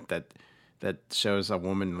movie that that shows a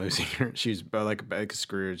woman losing her. She's like a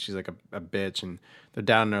Scrooge. She's like a bitch, and they're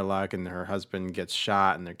down in their luck, and her husband gets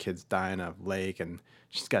shot, and their kids die in a lake, and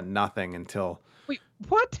she's got nothing until. Wait,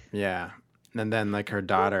 what? Yeah, and then like her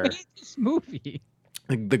daughter. What is this movie?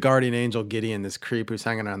 Like the guardian angel Gideon, this creep who's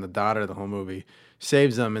hanging around the daughter the whole movie,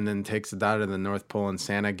 saves them, and then takes the daughter to the North Pole, and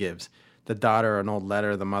Santa gives the daughter an old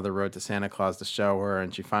letter the mother wrote to Santa Claus to show her,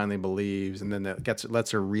 and she finally believes, and then that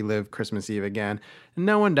lets her relive Christmas Eve again, and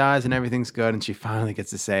no one dies, and everything's good, and she finally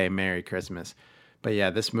gets to say Merry Christmas. But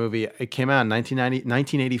yeah, this movie, it came out in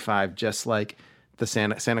 1985, just like the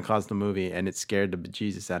Santa Claus the movie, and it scared the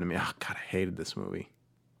bejesus out of me. Oh God, I hated this movie.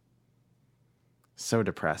 So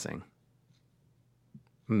depressing.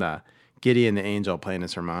 And Gideon the angel playing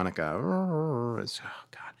his harmonica. Oh God.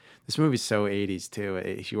 This movie's so 80s too.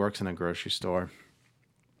 He works in a grocery store.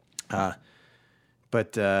 I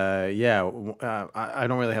don't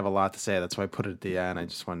really have a lot to say. That's why I put it at the end. I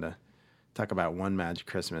just wanted to talk about One Magic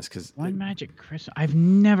Christmas. Magic Christmas? I've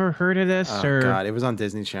never heard of this. Oh, God. It was on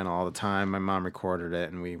Disney Channel all the time. My mom recorded it,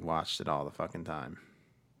 and we watched it all the fucking time.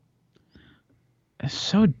 It's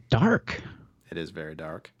so dark. It is very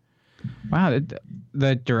dark. Wow.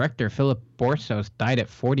 The director, Philip Borsos, died at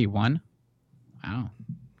 41. Wow.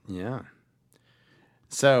 Yeah.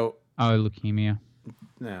 So. Oh, leukemia.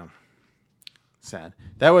 No. Sad.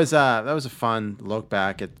 That was a fun look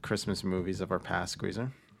back at Christmas movies of our past,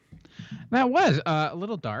 Squeezer. That was a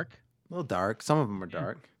little dark. A little dark. Some of them are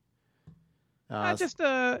dark.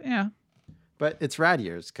 Yeah. But it's rad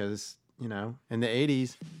years because, in the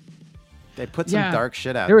 80s, they put some dark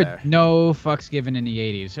shit out there. There were no fucks given in the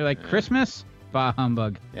 80s. They're like, Christmas? Bah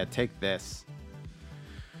humbug. Yeah, take this.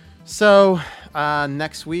 So,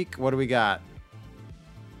 next week, what do we got?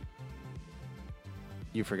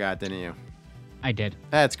 You forgot, didn't you? I did.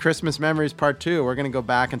 It's Christmas Memories Part 2. We're going to go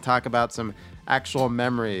back and talk about some actual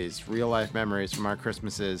memories, real-life memories from our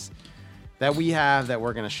Christmases that we have that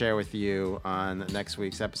we're going to share with you on next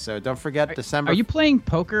week's episode. Don't forget December... Are you playing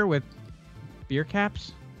poker with beer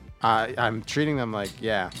caps? I'm treating them like,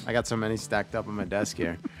 I got so many stacked up on my desk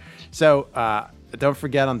here. So, don't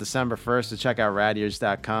forget on December 1st to check out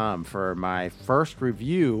radyears.com for my first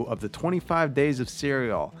review of the 25 Days of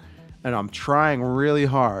Cereal. And I'm trying really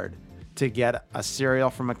hard to get a cereal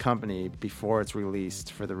from a company before it's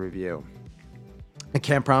released for the review. I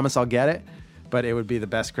can't promise I'll get it, but it would be the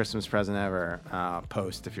best Christmas present ever.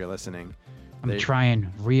 Post if you're listening. I'm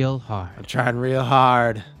trying real hard. I'm trying real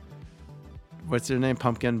hard. What's her name?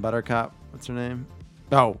 Pumpkin Buttercup? What's her name?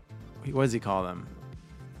 Oh, what does he call them?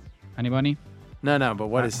 Honey Bunny? No, but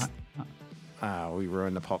what is... we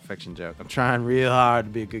ruined the Pulp Fiction joke. I'm trying real hard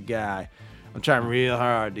to be a good guy. I'm trying real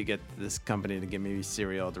hard to get this company to give me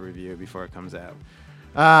cereal to review before it comes out.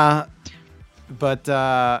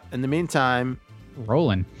 But in the meantime...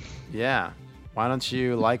 Rolling. Yeah. Why don't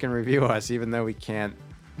you like and review us, even though we can't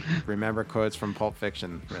remember quotes from Pulp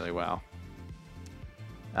Fiction really well.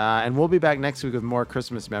 And we'll be back next week with more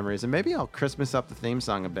Christmas memories. And maybe I'll Christmas up the theme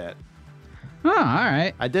song a bit. Oh, all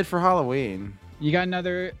right. I did for Halloween. You got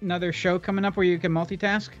another show coming up where you can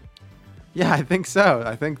multitask? Yeah, I think so.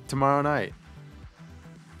 I think tomorrow night.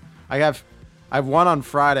 I have one on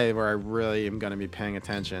Friday where I really am going to be paying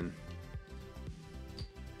attention.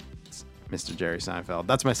 It's Mr. Jerry Seinfeld.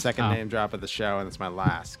 That's my second name drop of the show, and it's my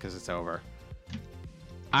last because it's over.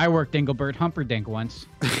 I worked Engelbert Humperdinck once.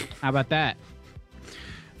 How about that?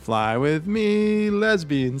 Fly with me,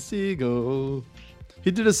 lesbian seagull. He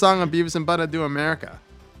did a song on Beavis and Butthead Do America.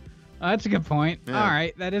 Oh, that's a good point. Yeah. All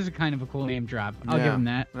right. That is a kind of a cool name drop. I'll give him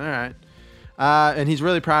that. All right. And he's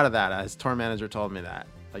really proud of that. His tour manager told me that.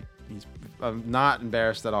 Like, he's not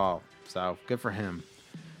embarrassed at all. So, good for him.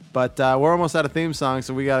 But we're almost out of theme songs,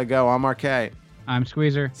 so we got to go. I'm RK. I'm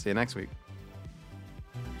Squeezer. See you next week.